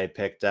 trades I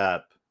picked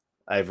up,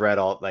 I've read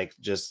all like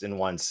just in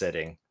one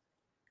sitting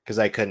because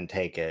I couldn't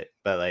take it.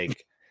 But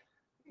like,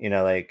 you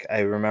know, like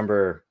I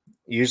remember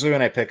usually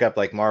when I pick up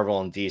like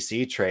Marvel and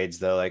DC trades,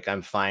 though, like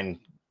I'm fine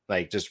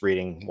like just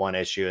reading one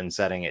issue and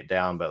setting it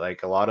down. But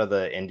like a lot of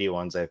the indie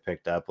ones I've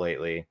picked up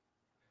lately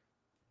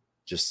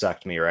just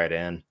sucked me right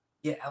in.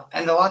 Yeah,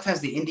 and a lot of times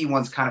the indie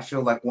ones kind of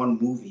feel like one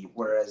movie,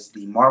 whereas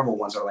the Marvel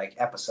ones are like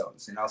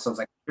episodes, you know? So it's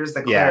like, here's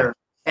the clear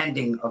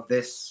ending of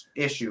this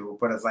issue,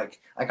 but it's like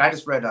I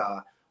just read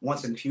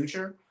Once in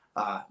Future,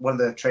 one of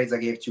the trades I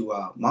gave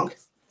to Monk,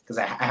 because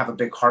I have a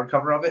big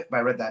hardcover of it, but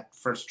I read that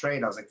first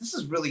trade, I was like, this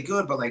is really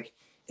good, but like,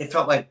 it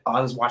felt like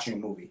I was watching a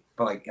movie,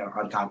 but like, you know,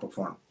 on comic book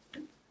form.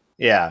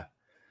 Yeah.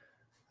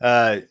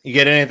 You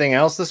get anything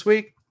else this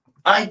week?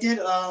 I did,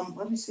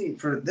 let me see,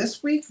 for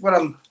this week, what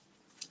I'm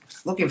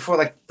looking for,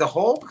 like the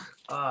Hulk.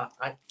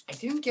 I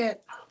didn't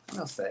get, what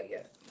else did I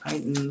get?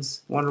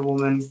 Titans, Wonder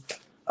Woman,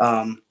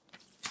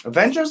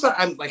 Avengers.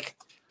 I'm like,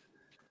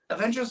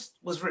 Avengers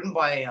was written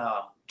by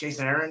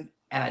Jason Aaron,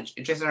 and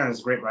Jason Aaron is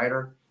a great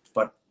writer,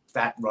 but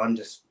that run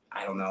just,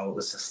 I don't know, it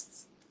was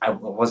just, I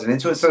wasn't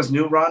into it. So this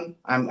new run,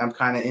 I'm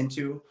kind of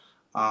into.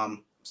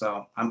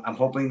 So I'm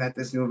hoping that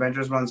this new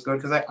Avengers run's good,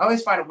 because I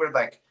always find it weird,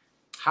 like,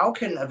 how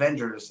can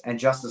Avengers and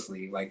Justice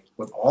League, like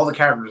with all the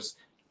characters,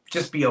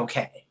 just be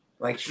okay?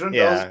 Like, shouldn't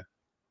those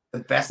the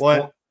best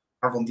Marvel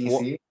and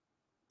DC?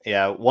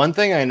 Yeah, one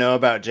thing I know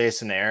about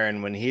Jason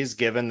Aaron, when he's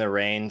given the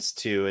reins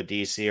to a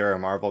DC or a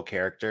Marvel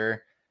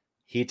character,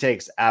 he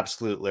takes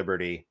absolute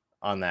liberty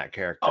on that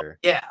character.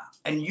 Oh, yeah,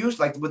 and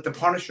usually, like with the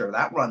Punisher,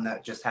 that run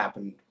that just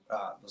happened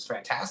was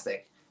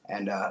fantastic.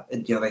 And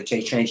you know,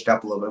 they changed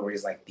up a little bit, where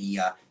he's like the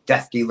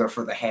death dealer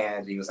for the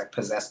Hand. He was like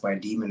possessed by a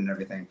demon and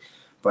everything.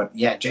 But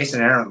yeah,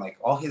 Jason Aaron, like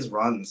all his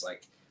runs,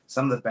 like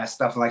some of the best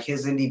stuff. Like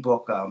his indie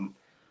book, oh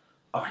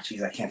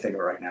geez, I can't think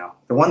of it right now.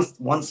 The one's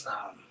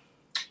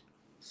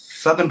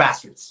Southern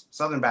Bastards.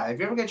 If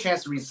you ever get a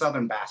chance to read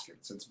Southern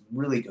Bastards, it's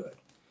really good.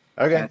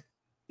 Okay. And,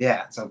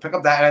 yeah, so pick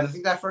up that. And I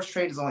think that first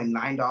trade is only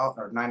 $9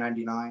 or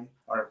 $9.99,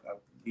 or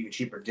even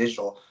cheaper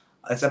digital.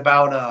 It's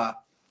about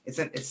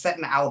it's set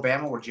in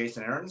Alabama, where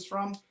Jason Aaron is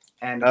from.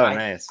 And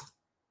nice.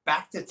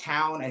 Back to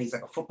town, and he's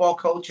like a football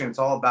coach, and it's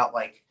all about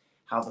like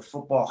how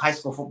the high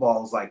school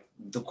football is like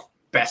the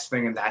best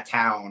thing in that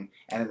town,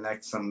 and then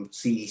like some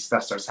seedy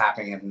stuff starts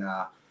happening, and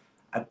I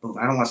don't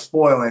want to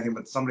spoil anything,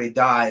 but somebody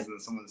dies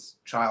and someone's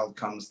child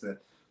comes to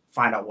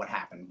find out what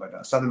happened.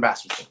 But Southern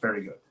Bastards is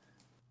very good.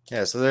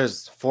 Yeah, so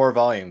there's 4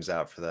 volumes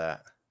out for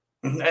that.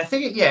 I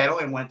think it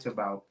only went to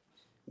about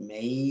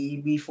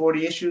maybe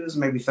 40 issues,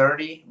 maybe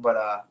 30, but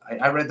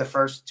I read the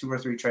first 2 or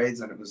 3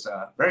 trades, and it was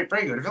very,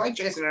 very good. If you like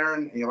Jason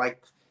Aaron and you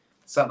like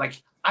something,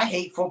 like, I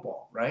hate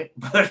football, right?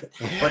 But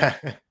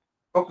the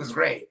book was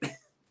great.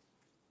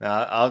 No,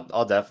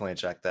 I'll definitely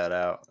check that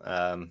out.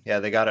 Yeah,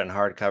 they got it in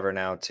hardcover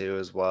now too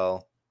as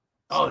well.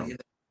 Oh, So yeah.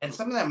 And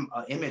some of them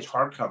Image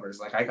hardcovers,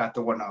 like I got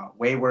the one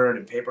Wayward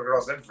and Paper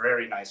Girls. They're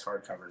very nice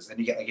hardcovers. Then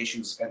you get like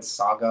issues and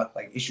Saga,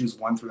 like issues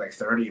 1 through like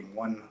 30 in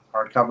one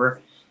hardcover.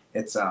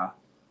 It's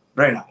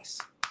very nice.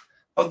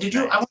 Oh, did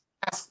you? nice. I want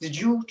to ask. Did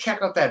you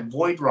check out that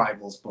Void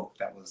Rivals book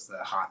that was the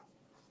hot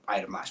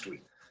item last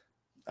week?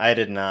 I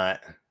did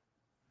not.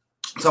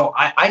 So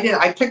I did.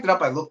 I picked it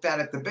up. I looked at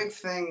it. The big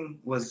thing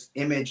was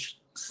Image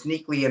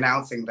sneakily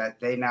announcing that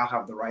they now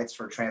have the rights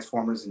for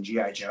Transformers and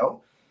GI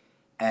Joe,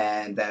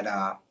 and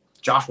that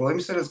Josh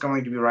Williamson is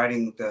going to be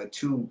writing the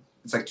two.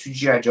 It's like two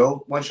GI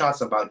Joe one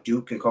shots about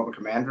Duke and Cobra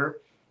Commander,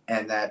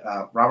 and that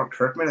Robert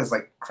Kirkman is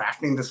like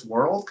crafting this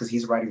world because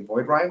he's writing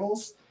Void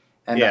Rivals,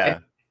 and Yeah.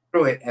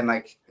 through it, and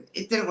like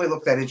it didn't really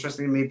look that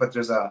interesting to me. But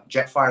there's a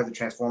Jetfire the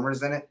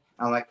Transformers in it.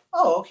 I'm like,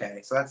 oh, okay,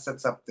 so that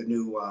sets up the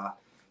new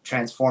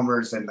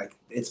Transformers, and like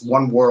it's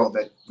one world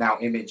that now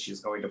Image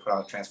is going to put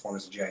out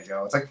Transformers and GI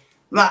Joe. It's like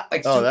not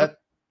like Oh, super,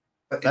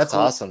 but that's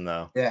cool. awesome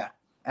though. Yeah,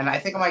 and I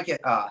think I might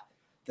get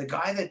the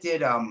guy that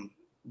did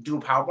Do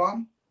a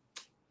Powerbomb.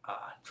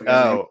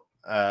 Oh,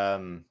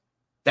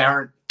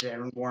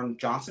 Darren Warren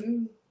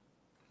Johnson.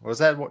 was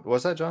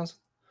that Johnson?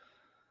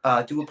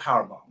 Do a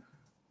Powerbomb.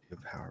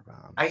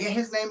 Powerbomb. I get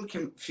his name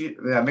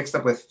mixed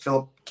up with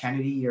Philip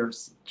Kennedy or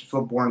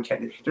Philip Warren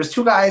Kennedy. There's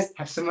two guys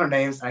have similar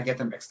names, and I get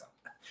them mixed up.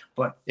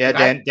 But yeah,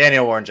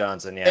 Daniel Warren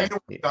Johnson. Yeah, Daniel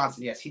Warren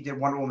Johnson. Yes, he did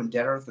Wonder Woman: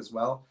 Dead Earth as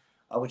well,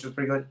 which was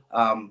pretty good.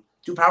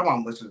 Do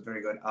Powerbomb, which was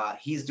very good.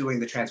 He's doing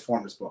the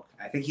Transformers book.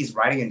 I think he's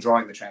writing and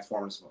drawing the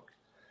Transformers book.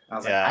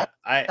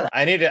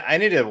 I need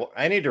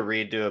to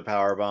read Do a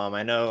Powerbomb.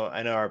 I know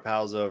our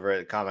pals over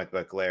at Comic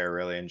Book Lair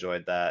really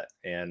enjoyed that,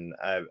 and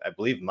I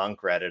believe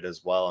Monk read it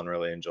as well and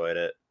really enjoyed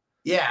it.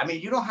 Yeah, I mean,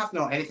 you don't have to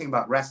know anything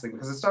about wrestling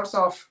because it starts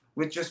off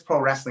with just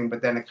pro wrestling,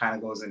 but then it kind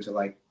of goes into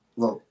like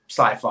a little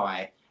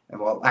sci-fi, and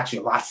well, actually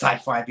a lot of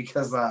sci-fi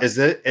because is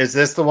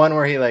this the one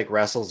where he like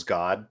wrestles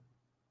God?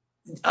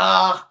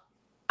 I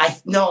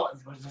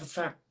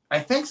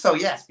think so.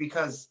 Yes,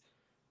 because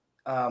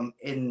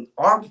in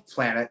our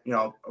planet,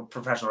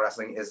 professional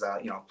wrestling is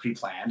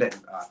pre-planned, and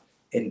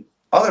in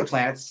other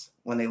planets,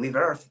 when they leave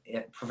Earth,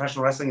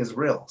 professional wrestling is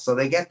real. So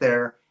they get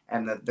there,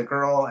 and the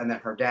girl and then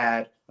her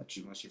dad.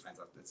 When she finds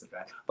out it's a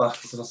bad, but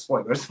no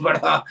spoilers.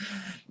 But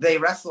they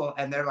wrestle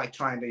and they're like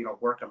trying to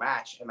work a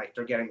match, and like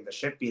they're getting the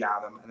shit beat out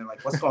of them, and they're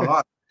like, "What's going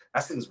on?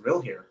 Wrestling's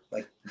real here."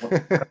 Like, so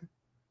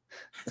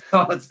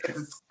it's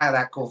kind of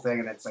that cool thing,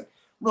 and it's like a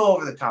little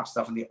over the top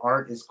stuff, and the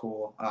art is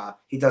cool.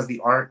 He does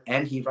the art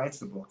and he writes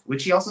the book,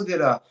 which he also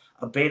did a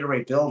Beta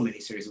Ray Bill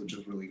miniseries, which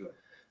was really good.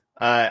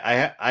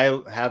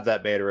 I have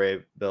that Beta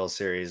Ray Bill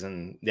series,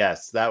 and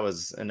yes, that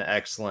was an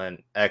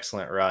excellent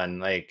run.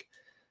 Like,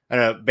 I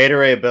don't know, Beta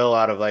Ray Bill,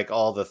 out of like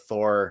all the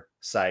Thor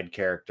side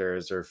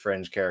characters or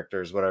fringe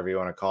characters, whatever you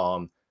want to call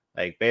them,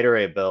 like Beta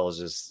Ray Bill is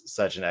just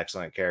such an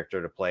excellent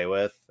character to play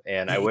with.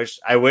 And I wish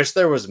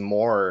there was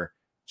more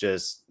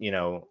just,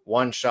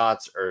 one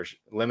shots or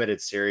limited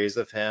series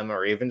of him,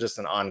 or even just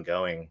an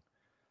ongoing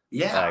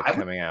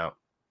coming out.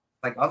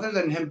 Like, other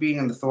than him being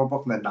in the Thor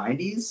book in the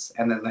 90s,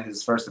 and then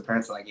his first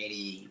appearance in like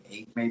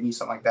 88, maybe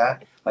something like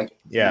that. Like,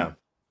 yeah.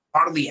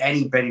 Hardly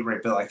any Beta Ray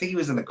Bill. I think he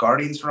was in the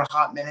Guardians for a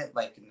hot minute,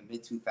 like in the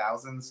mid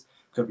 2000s.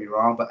 Could be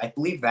wrong, but I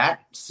believe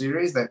that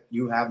series that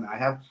you have and I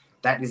have,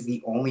 that is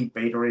the only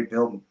Beta Ray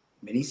Bill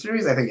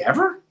miniseries I think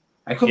ever.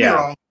 I could be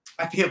wrong.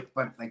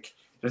 But like,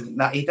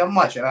 he done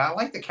much, and I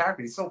like the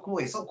character. He's so cool.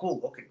 He's so cool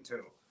looking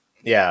too.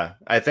 Yeah,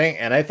 I think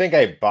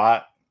I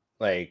bought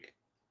like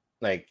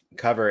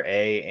cover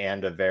A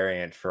and a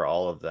variant for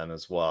all of them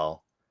as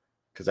well.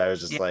 Because I was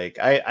just like,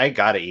 I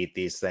gotta eat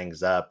these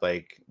things up.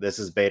 Like, this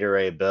is Beta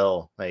Ray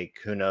Bill. Like,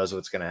 who knows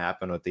what's gonna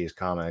happen with these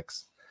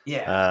comics?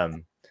 Yeah.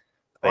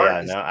 But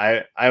yeah, no,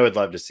 I would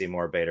love to see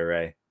more Beta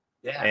Ray.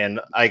 Yeah.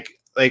 And like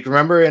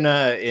remember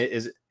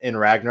in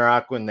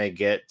Ragnarok when they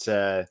get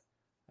good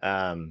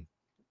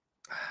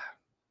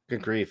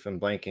grief, I'm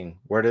blanking.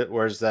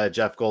 Where's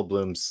Jeff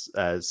Goldblum's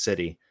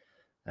city?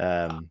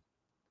 I'm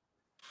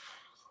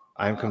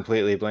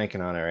completely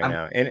blanking on it right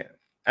now. And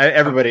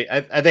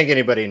I think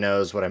anybody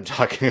knows what I'm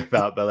talking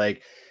about, but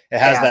like it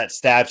has that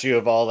statue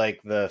of all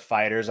like the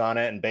fighters on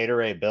it, and Beta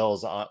Ray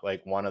Bill's on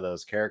like one of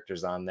those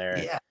characters on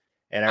there. Yeah.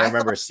 And I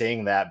remember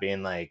seeing that,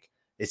 being like,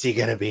 is he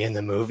gonna be in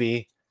the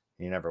movie?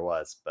 He never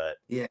was, but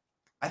yeah.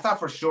 I thought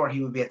for sure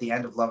he would be at the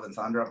end of Love and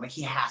Thunder. I'm like,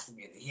 he has to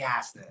be. He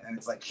has to. And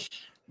it's like,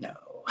 no.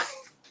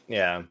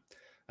 Yeah.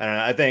 I don't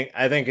know.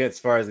 I think as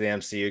far as the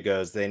MCU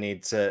goes,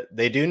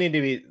 they do need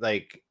to be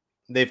like,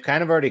 they've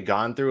kind of already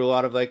gone through a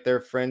lot of like their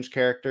fringe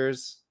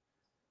characters,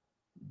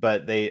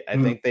 but I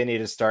think they need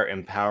to start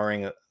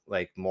empowering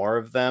like more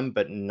of them,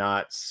 but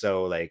not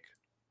so like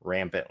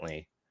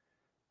rampantly.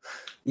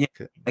 Yeah,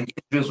 like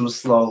introduce them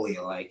slowly,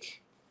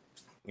 like.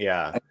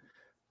 Yeah.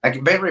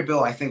 Like Beta Ray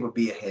Bill, I think would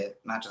be a hit,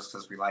 not just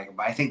because we like him,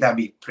 but I think that'd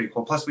be pretty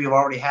cool. Plus, we've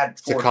already had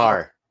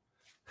Sakaar.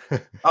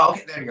 Oh,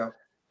 okay, there you go.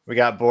 We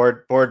got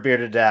board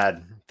bearded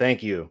dad.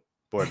 Thank you,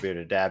 board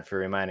bearded dad, for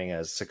reminding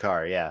us.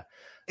 Sakaar, yeah.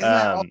 Isn't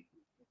that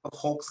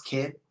Hulk's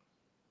kid?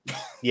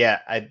 Yeah,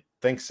 I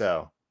think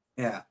so.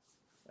 Yeah.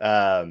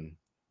 Um,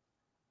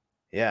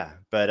 yeah,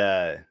 but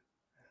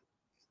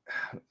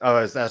that's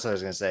what I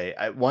was gonna say.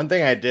 One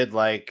thing I did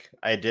like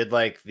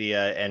the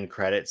end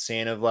credit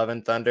scene of Love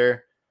and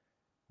Thunder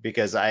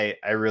because I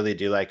really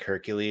do like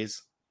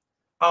Hercules.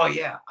 Oh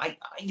yeah.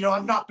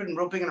 I've not been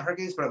real big on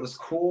Hercules, but it was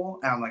cool,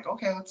 and I'm like,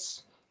 okay,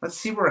 let's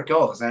see where it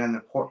goes. And then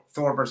the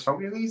Thor versus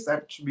Hercules,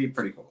 that should be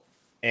pretty cool.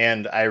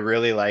 And I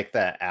really like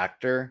that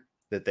actor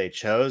that they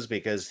chose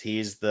because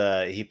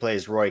he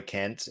plays Roy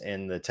Kent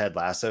in the Ted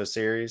Lasso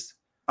series.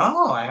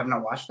 Oh, I have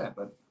not watched that,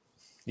 but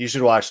You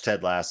should watch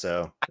Ted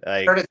Lasso.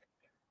 I heard Like,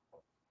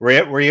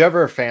 it. were you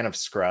ever a fan of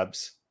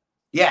Scrubs?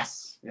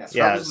 Yes, yes.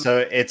 Yeah, so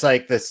it's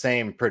like the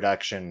same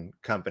production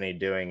company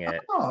doing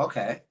it. Oh,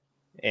 okay.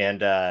 And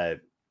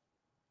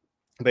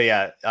but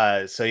yeah,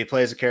 so he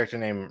plays a character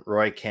named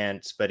Roy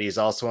Kent, but he's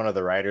also one of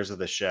the writers of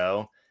the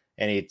show.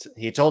 And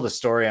he told a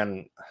story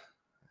on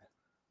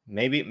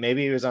maybe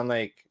he was on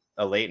like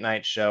a late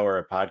night show or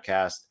a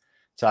podcast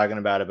talking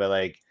about it, but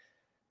like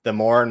the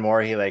more and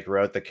more he like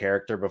wrote the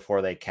character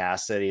before they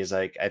cast it, he's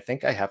like, I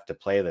think I have to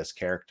play this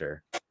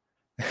character.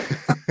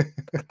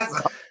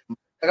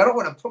 I don't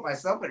want to put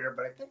myself in here,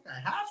 but I think I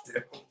have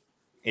to.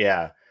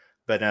 Yeah,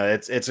 but no,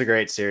 it's a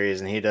great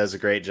series, and he does a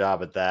great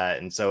job at that.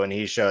 And so when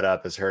he showed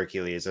up as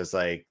Hercules, it's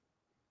like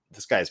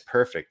this guy's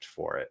perfect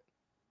for it.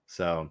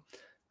 So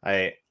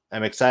I'm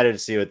excited to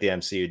see what the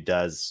MCU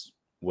does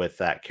with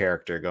that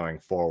character going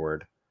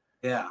forward.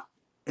 Yeah,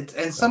 and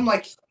some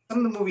of the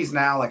movies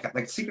now,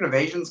 like Secret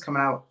Invasion's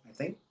coming out, I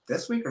think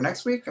this week or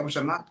next week, which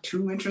I'm not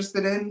too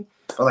interested in.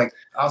 But like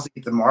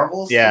obviously the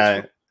Marvels.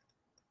 Yeah,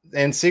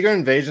 and Secret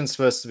Invasion's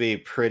supposed to be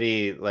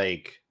pretty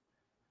like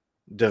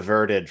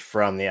diverted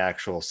from the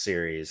actual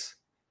series.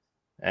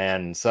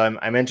 And so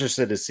I'm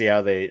interested to see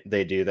how they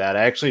do that.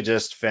 I actually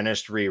just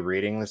finished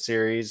rereading the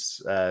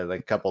series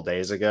like a couple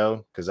days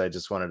ago because I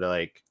just wanted to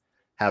like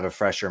have a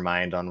fresher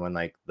mind on when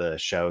like the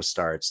show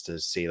starts to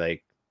see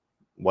like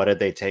what did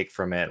they take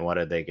from it and what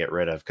did they get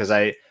rid of, because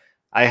I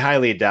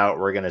highly doubt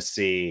we're going to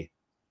see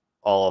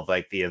all of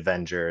like the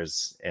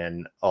Avengers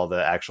and all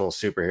the actual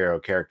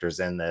superhero characters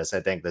in this. I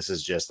think this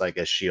is just like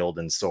a shield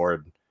and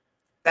sword.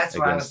 That's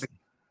what I was thinking.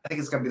 I think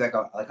it's gonna be like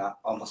a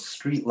almost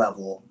street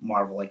level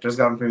Marvel. Like there's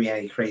gonna be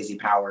any crazy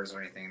powers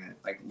or anything,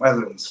 like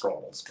other than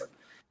scrolls. But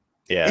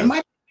yeah, it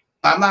might.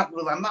 I'm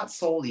not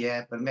sold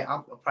yet, but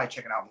I'll probably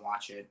check it out and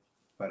watch it.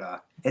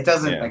 But it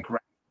doesn't like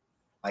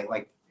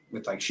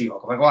with like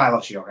She-Hulk. I'm like, well, I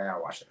love She-Hulk. I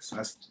gotta watch this. And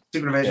that's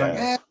Secret Invasion.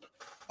 Like,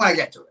 when I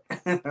get to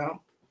it.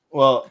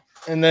 Well,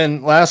 and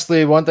then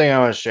lastly, one thing I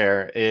want to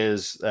share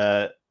is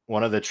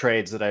one of the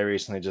trades that I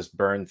recently just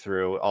burned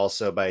through,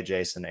 also by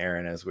Jason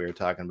Aaron, as we were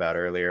talking about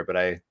earlier. But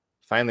I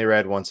finally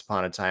read Once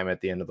Upon a Time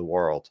at the End of the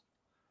World.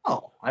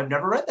 Oh, I've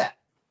never read that.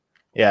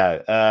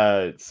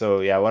 Yeah.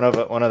 So yeah, one of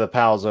the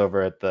pals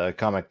over at the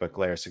Comic Book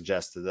Lair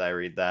suggested that I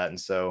read that, and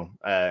so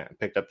I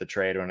picked up the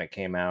trade when it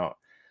came out.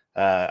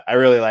 I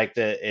really liked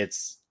it.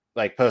 It's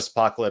like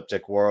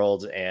post-apocalyptic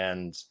world,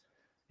 and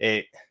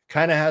it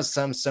kind of has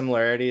some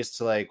similarities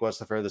to like What's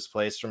the Furthest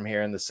Place from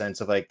Here, in the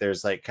sense of like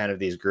there's like kind of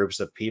these groups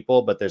of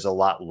people, but there's a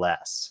lot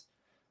less.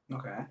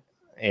 Okay.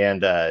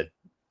 And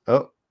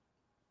one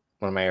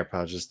of my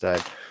AirPods just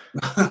died.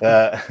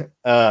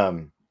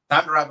 Time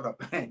to wrap it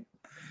up.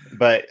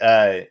 But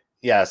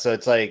yeah, so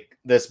it's like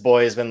this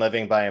boy has been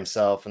living by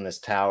himself in this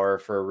tower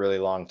for a really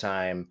long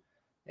time,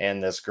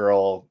 and this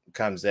girl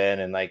comes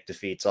in and like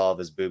defeats all of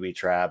his booby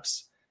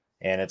traps,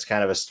 and it's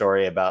kind of a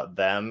story about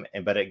them.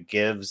 But it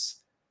gives,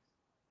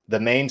 the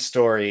main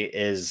story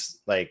is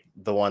like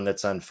the one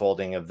that's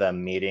unfolding of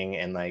them meeting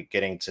and like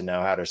getting to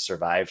know how to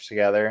survive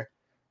together.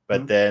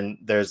 But then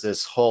there's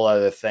this whole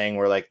other thing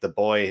where like the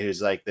boy,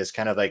 who's like this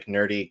kind of like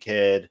nerdy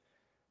kid,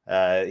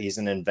 he's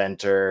an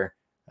inventor,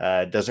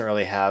 doesn't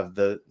really have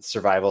the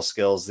survival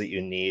skills that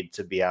you need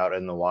to be out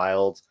in the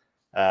wild.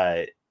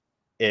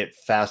 It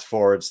fast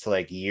forwards to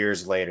like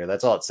years later.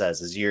 That's all it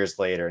says, is years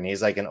later. And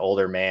he's like an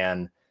older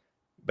man,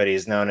 but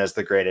he's known as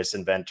the greatest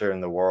inventor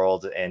in the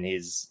world. And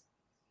he's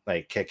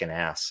like kicking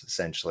ass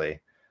essentially.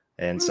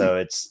 And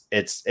so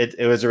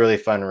it was a really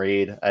fun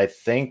read. I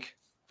think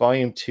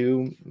volume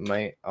 2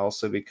 might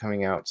also be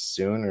coming out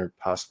soon, or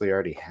possibly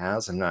already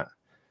has. I'm not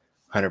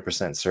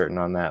 100% certain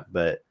on that,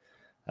 but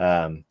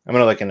I'm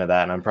gonna look into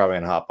that, and I'm probably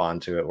gonna hop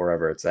onto it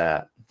wherever it's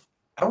at.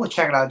 I will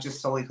check it out just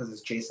solely because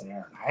it's Jason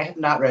Aaron. I have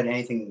not read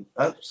anything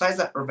besides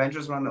that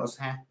Avengers one that was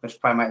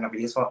which probably might not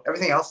be useful.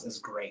 Everything else is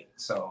great.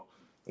 So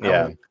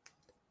yeah,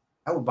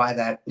 I will buy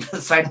that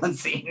sight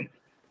unseen.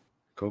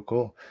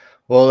 Cool.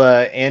 Well,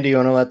 Andy, you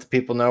want to let the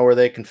people know where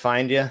they can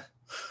find you?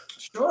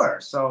 Sure.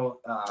 So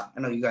I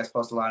know you guys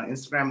post a lot on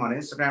Instagram. On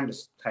Instagram,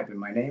 just type in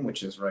my name,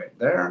 which is right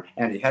there,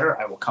 Andy Header.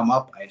 I will come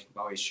up. I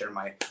always share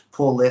my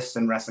pool lists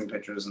and wrestling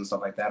pictures and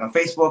stuff like that. On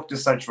Facebook,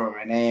 just search for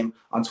my name.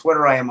 On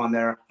Twitter, I am on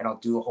there. I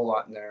don't do a whole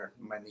lot in there.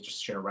 I mainly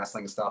just share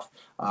wrestling stuff.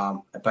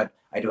 But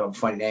I do have a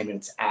funny name, and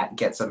it's at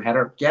Get Some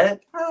Header. Get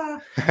it?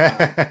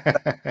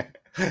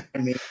 I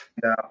mean,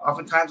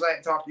 oftentimes I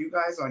talk to you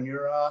guys on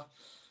your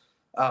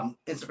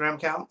Instagram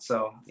account.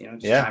 So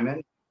just chime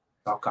in.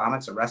 talk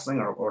comics or wrestling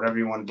or whatever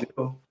you want to do,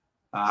 Sweet.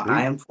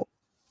 I am for.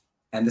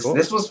 And Cool.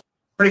 this was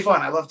pretty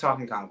fun. I love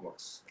talking comic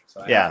books,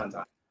 so I had a fun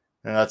time.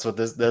 And that's what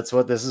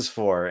this is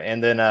for.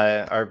 And then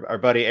our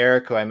buddy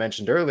Eric, who I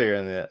mentioned earlier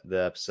in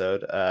the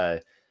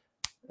episode,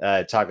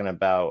 talking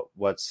about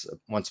what's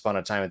Once Upon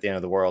a Time at the End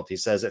of the World. He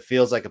says it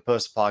feels like a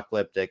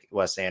post-apocalyptic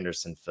Wes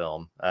Anderson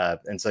film.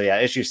 And so yeah,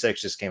 issue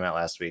 6 just came out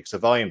last week. So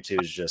volume 2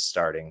 is just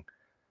starting.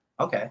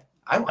 Okay.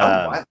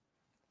 I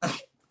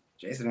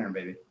Jason Aaron,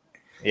 baby.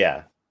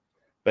 Yeah.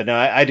 But no,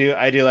 I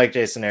do like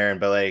Jason Aaron,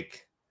 but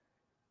like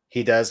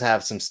he does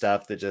have some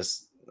stuff that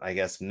just, I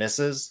guess,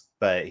 misses,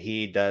 but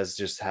he does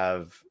just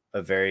have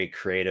a very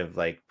creative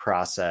like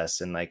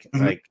process and like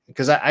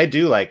because I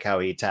do like how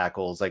he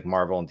tackles like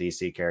Marvel and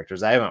DC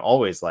characters. I haven't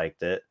always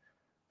liked it,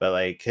 but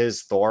like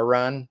his Thor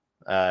run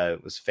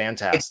was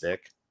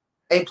fantastic.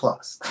 A+.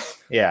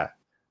 Yeah.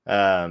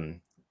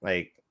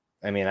 Like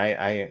I mean,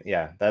 I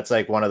yeah, that's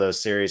like one of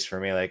those series for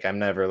me. Like I'm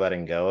never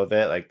letting go of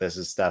it. Like this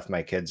is stuff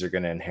my kids are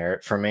gonna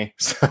inherit from me.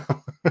 So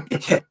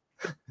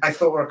I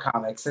Thor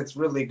comics. It's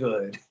really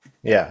good.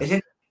 Yeah. It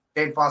hit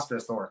Jane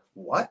Foster's Thor.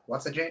 What?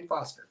 What's a Jane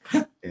Foster?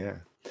 Yeah.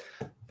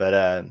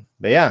 But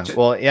yeah.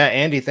 Well, yeah,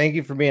 Andy, thank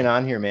you for being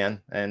on here,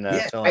 man, and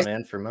filling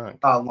in for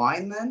Monk.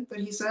 Line then that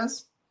he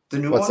says the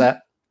new What's one?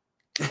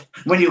 that?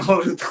 When you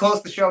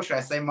close the show, should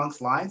I say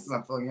Monk's lines since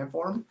I'm filling in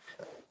for him?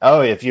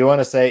 Oh, if you want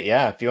to say,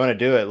 yeah, if you want to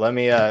do it, let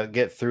me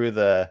get through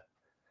the.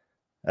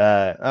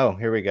 Oh,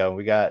 here we go.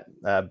 We got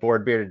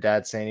Bored Bearded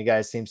Dad saying you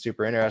guys seem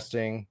super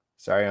interesting.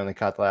 Sorry, I only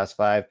caught the last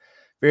 5.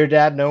 Bearded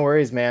Dad, no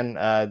worries, man.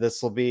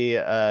 This will be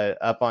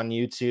up on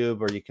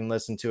YouTube, or you can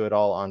listen to it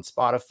all on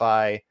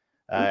Spotify.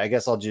 I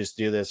guess I'll just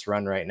do this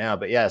run right now.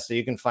 But yeah, so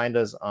you can find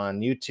us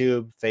on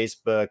YouTube,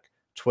 Facebook,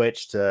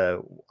 Twitch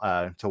to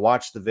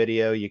watch the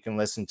video. You can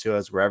listen to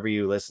us wherever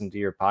you listen to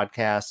your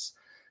podcasts.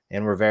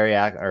 And we're very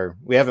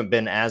we haven't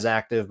been as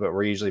active, but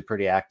we're usually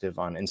pretty active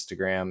on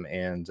Instagram.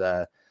 And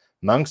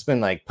Monk's been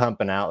like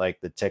pumping out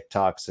like the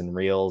TikToks and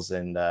Reels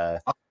and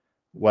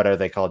what are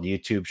they called?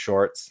 YouTube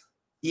Shorts.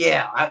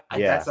 Yeah,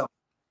 that's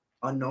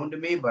unknown to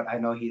me, but I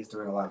know he's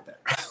doing a lot there.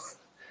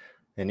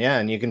 And yeah,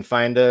 and you can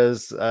find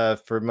us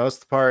for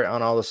most part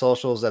on all the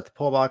socials at the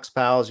Pullbox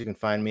Pals. You can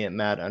find me at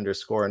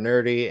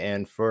Matt_nerdy.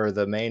 And for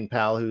the main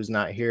pal who's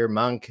not here,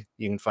 Monk,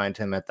 you can find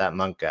him at that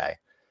Monk guy.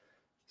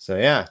 So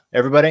yeah,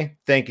 everybody,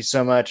 thank you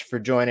so much for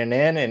joining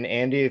in. And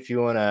Andy, if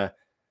you want to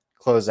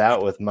close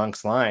out with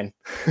Monk's line.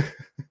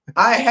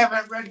 I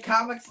haven't read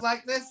comics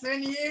like this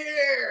in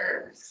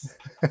years.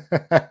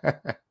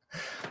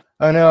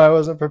 Oh no, I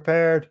wasn't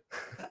prepared.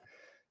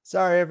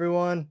 Sorry,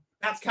 everyone.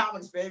 That's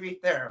comics, baby.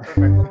 There.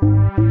 Perfect.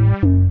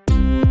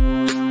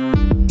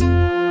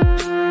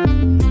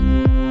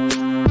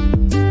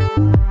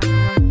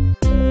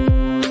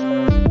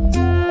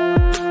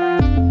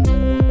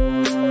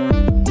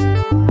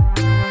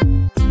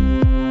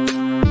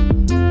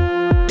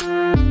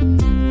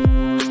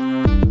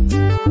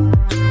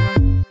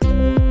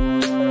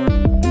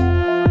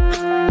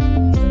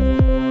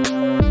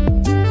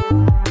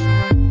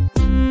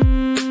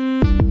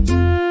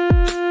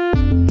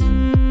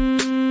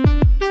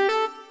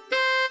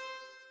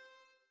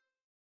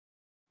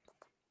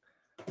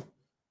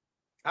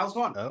 That was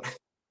fun. Oh.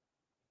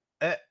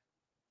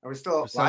 Are we still live?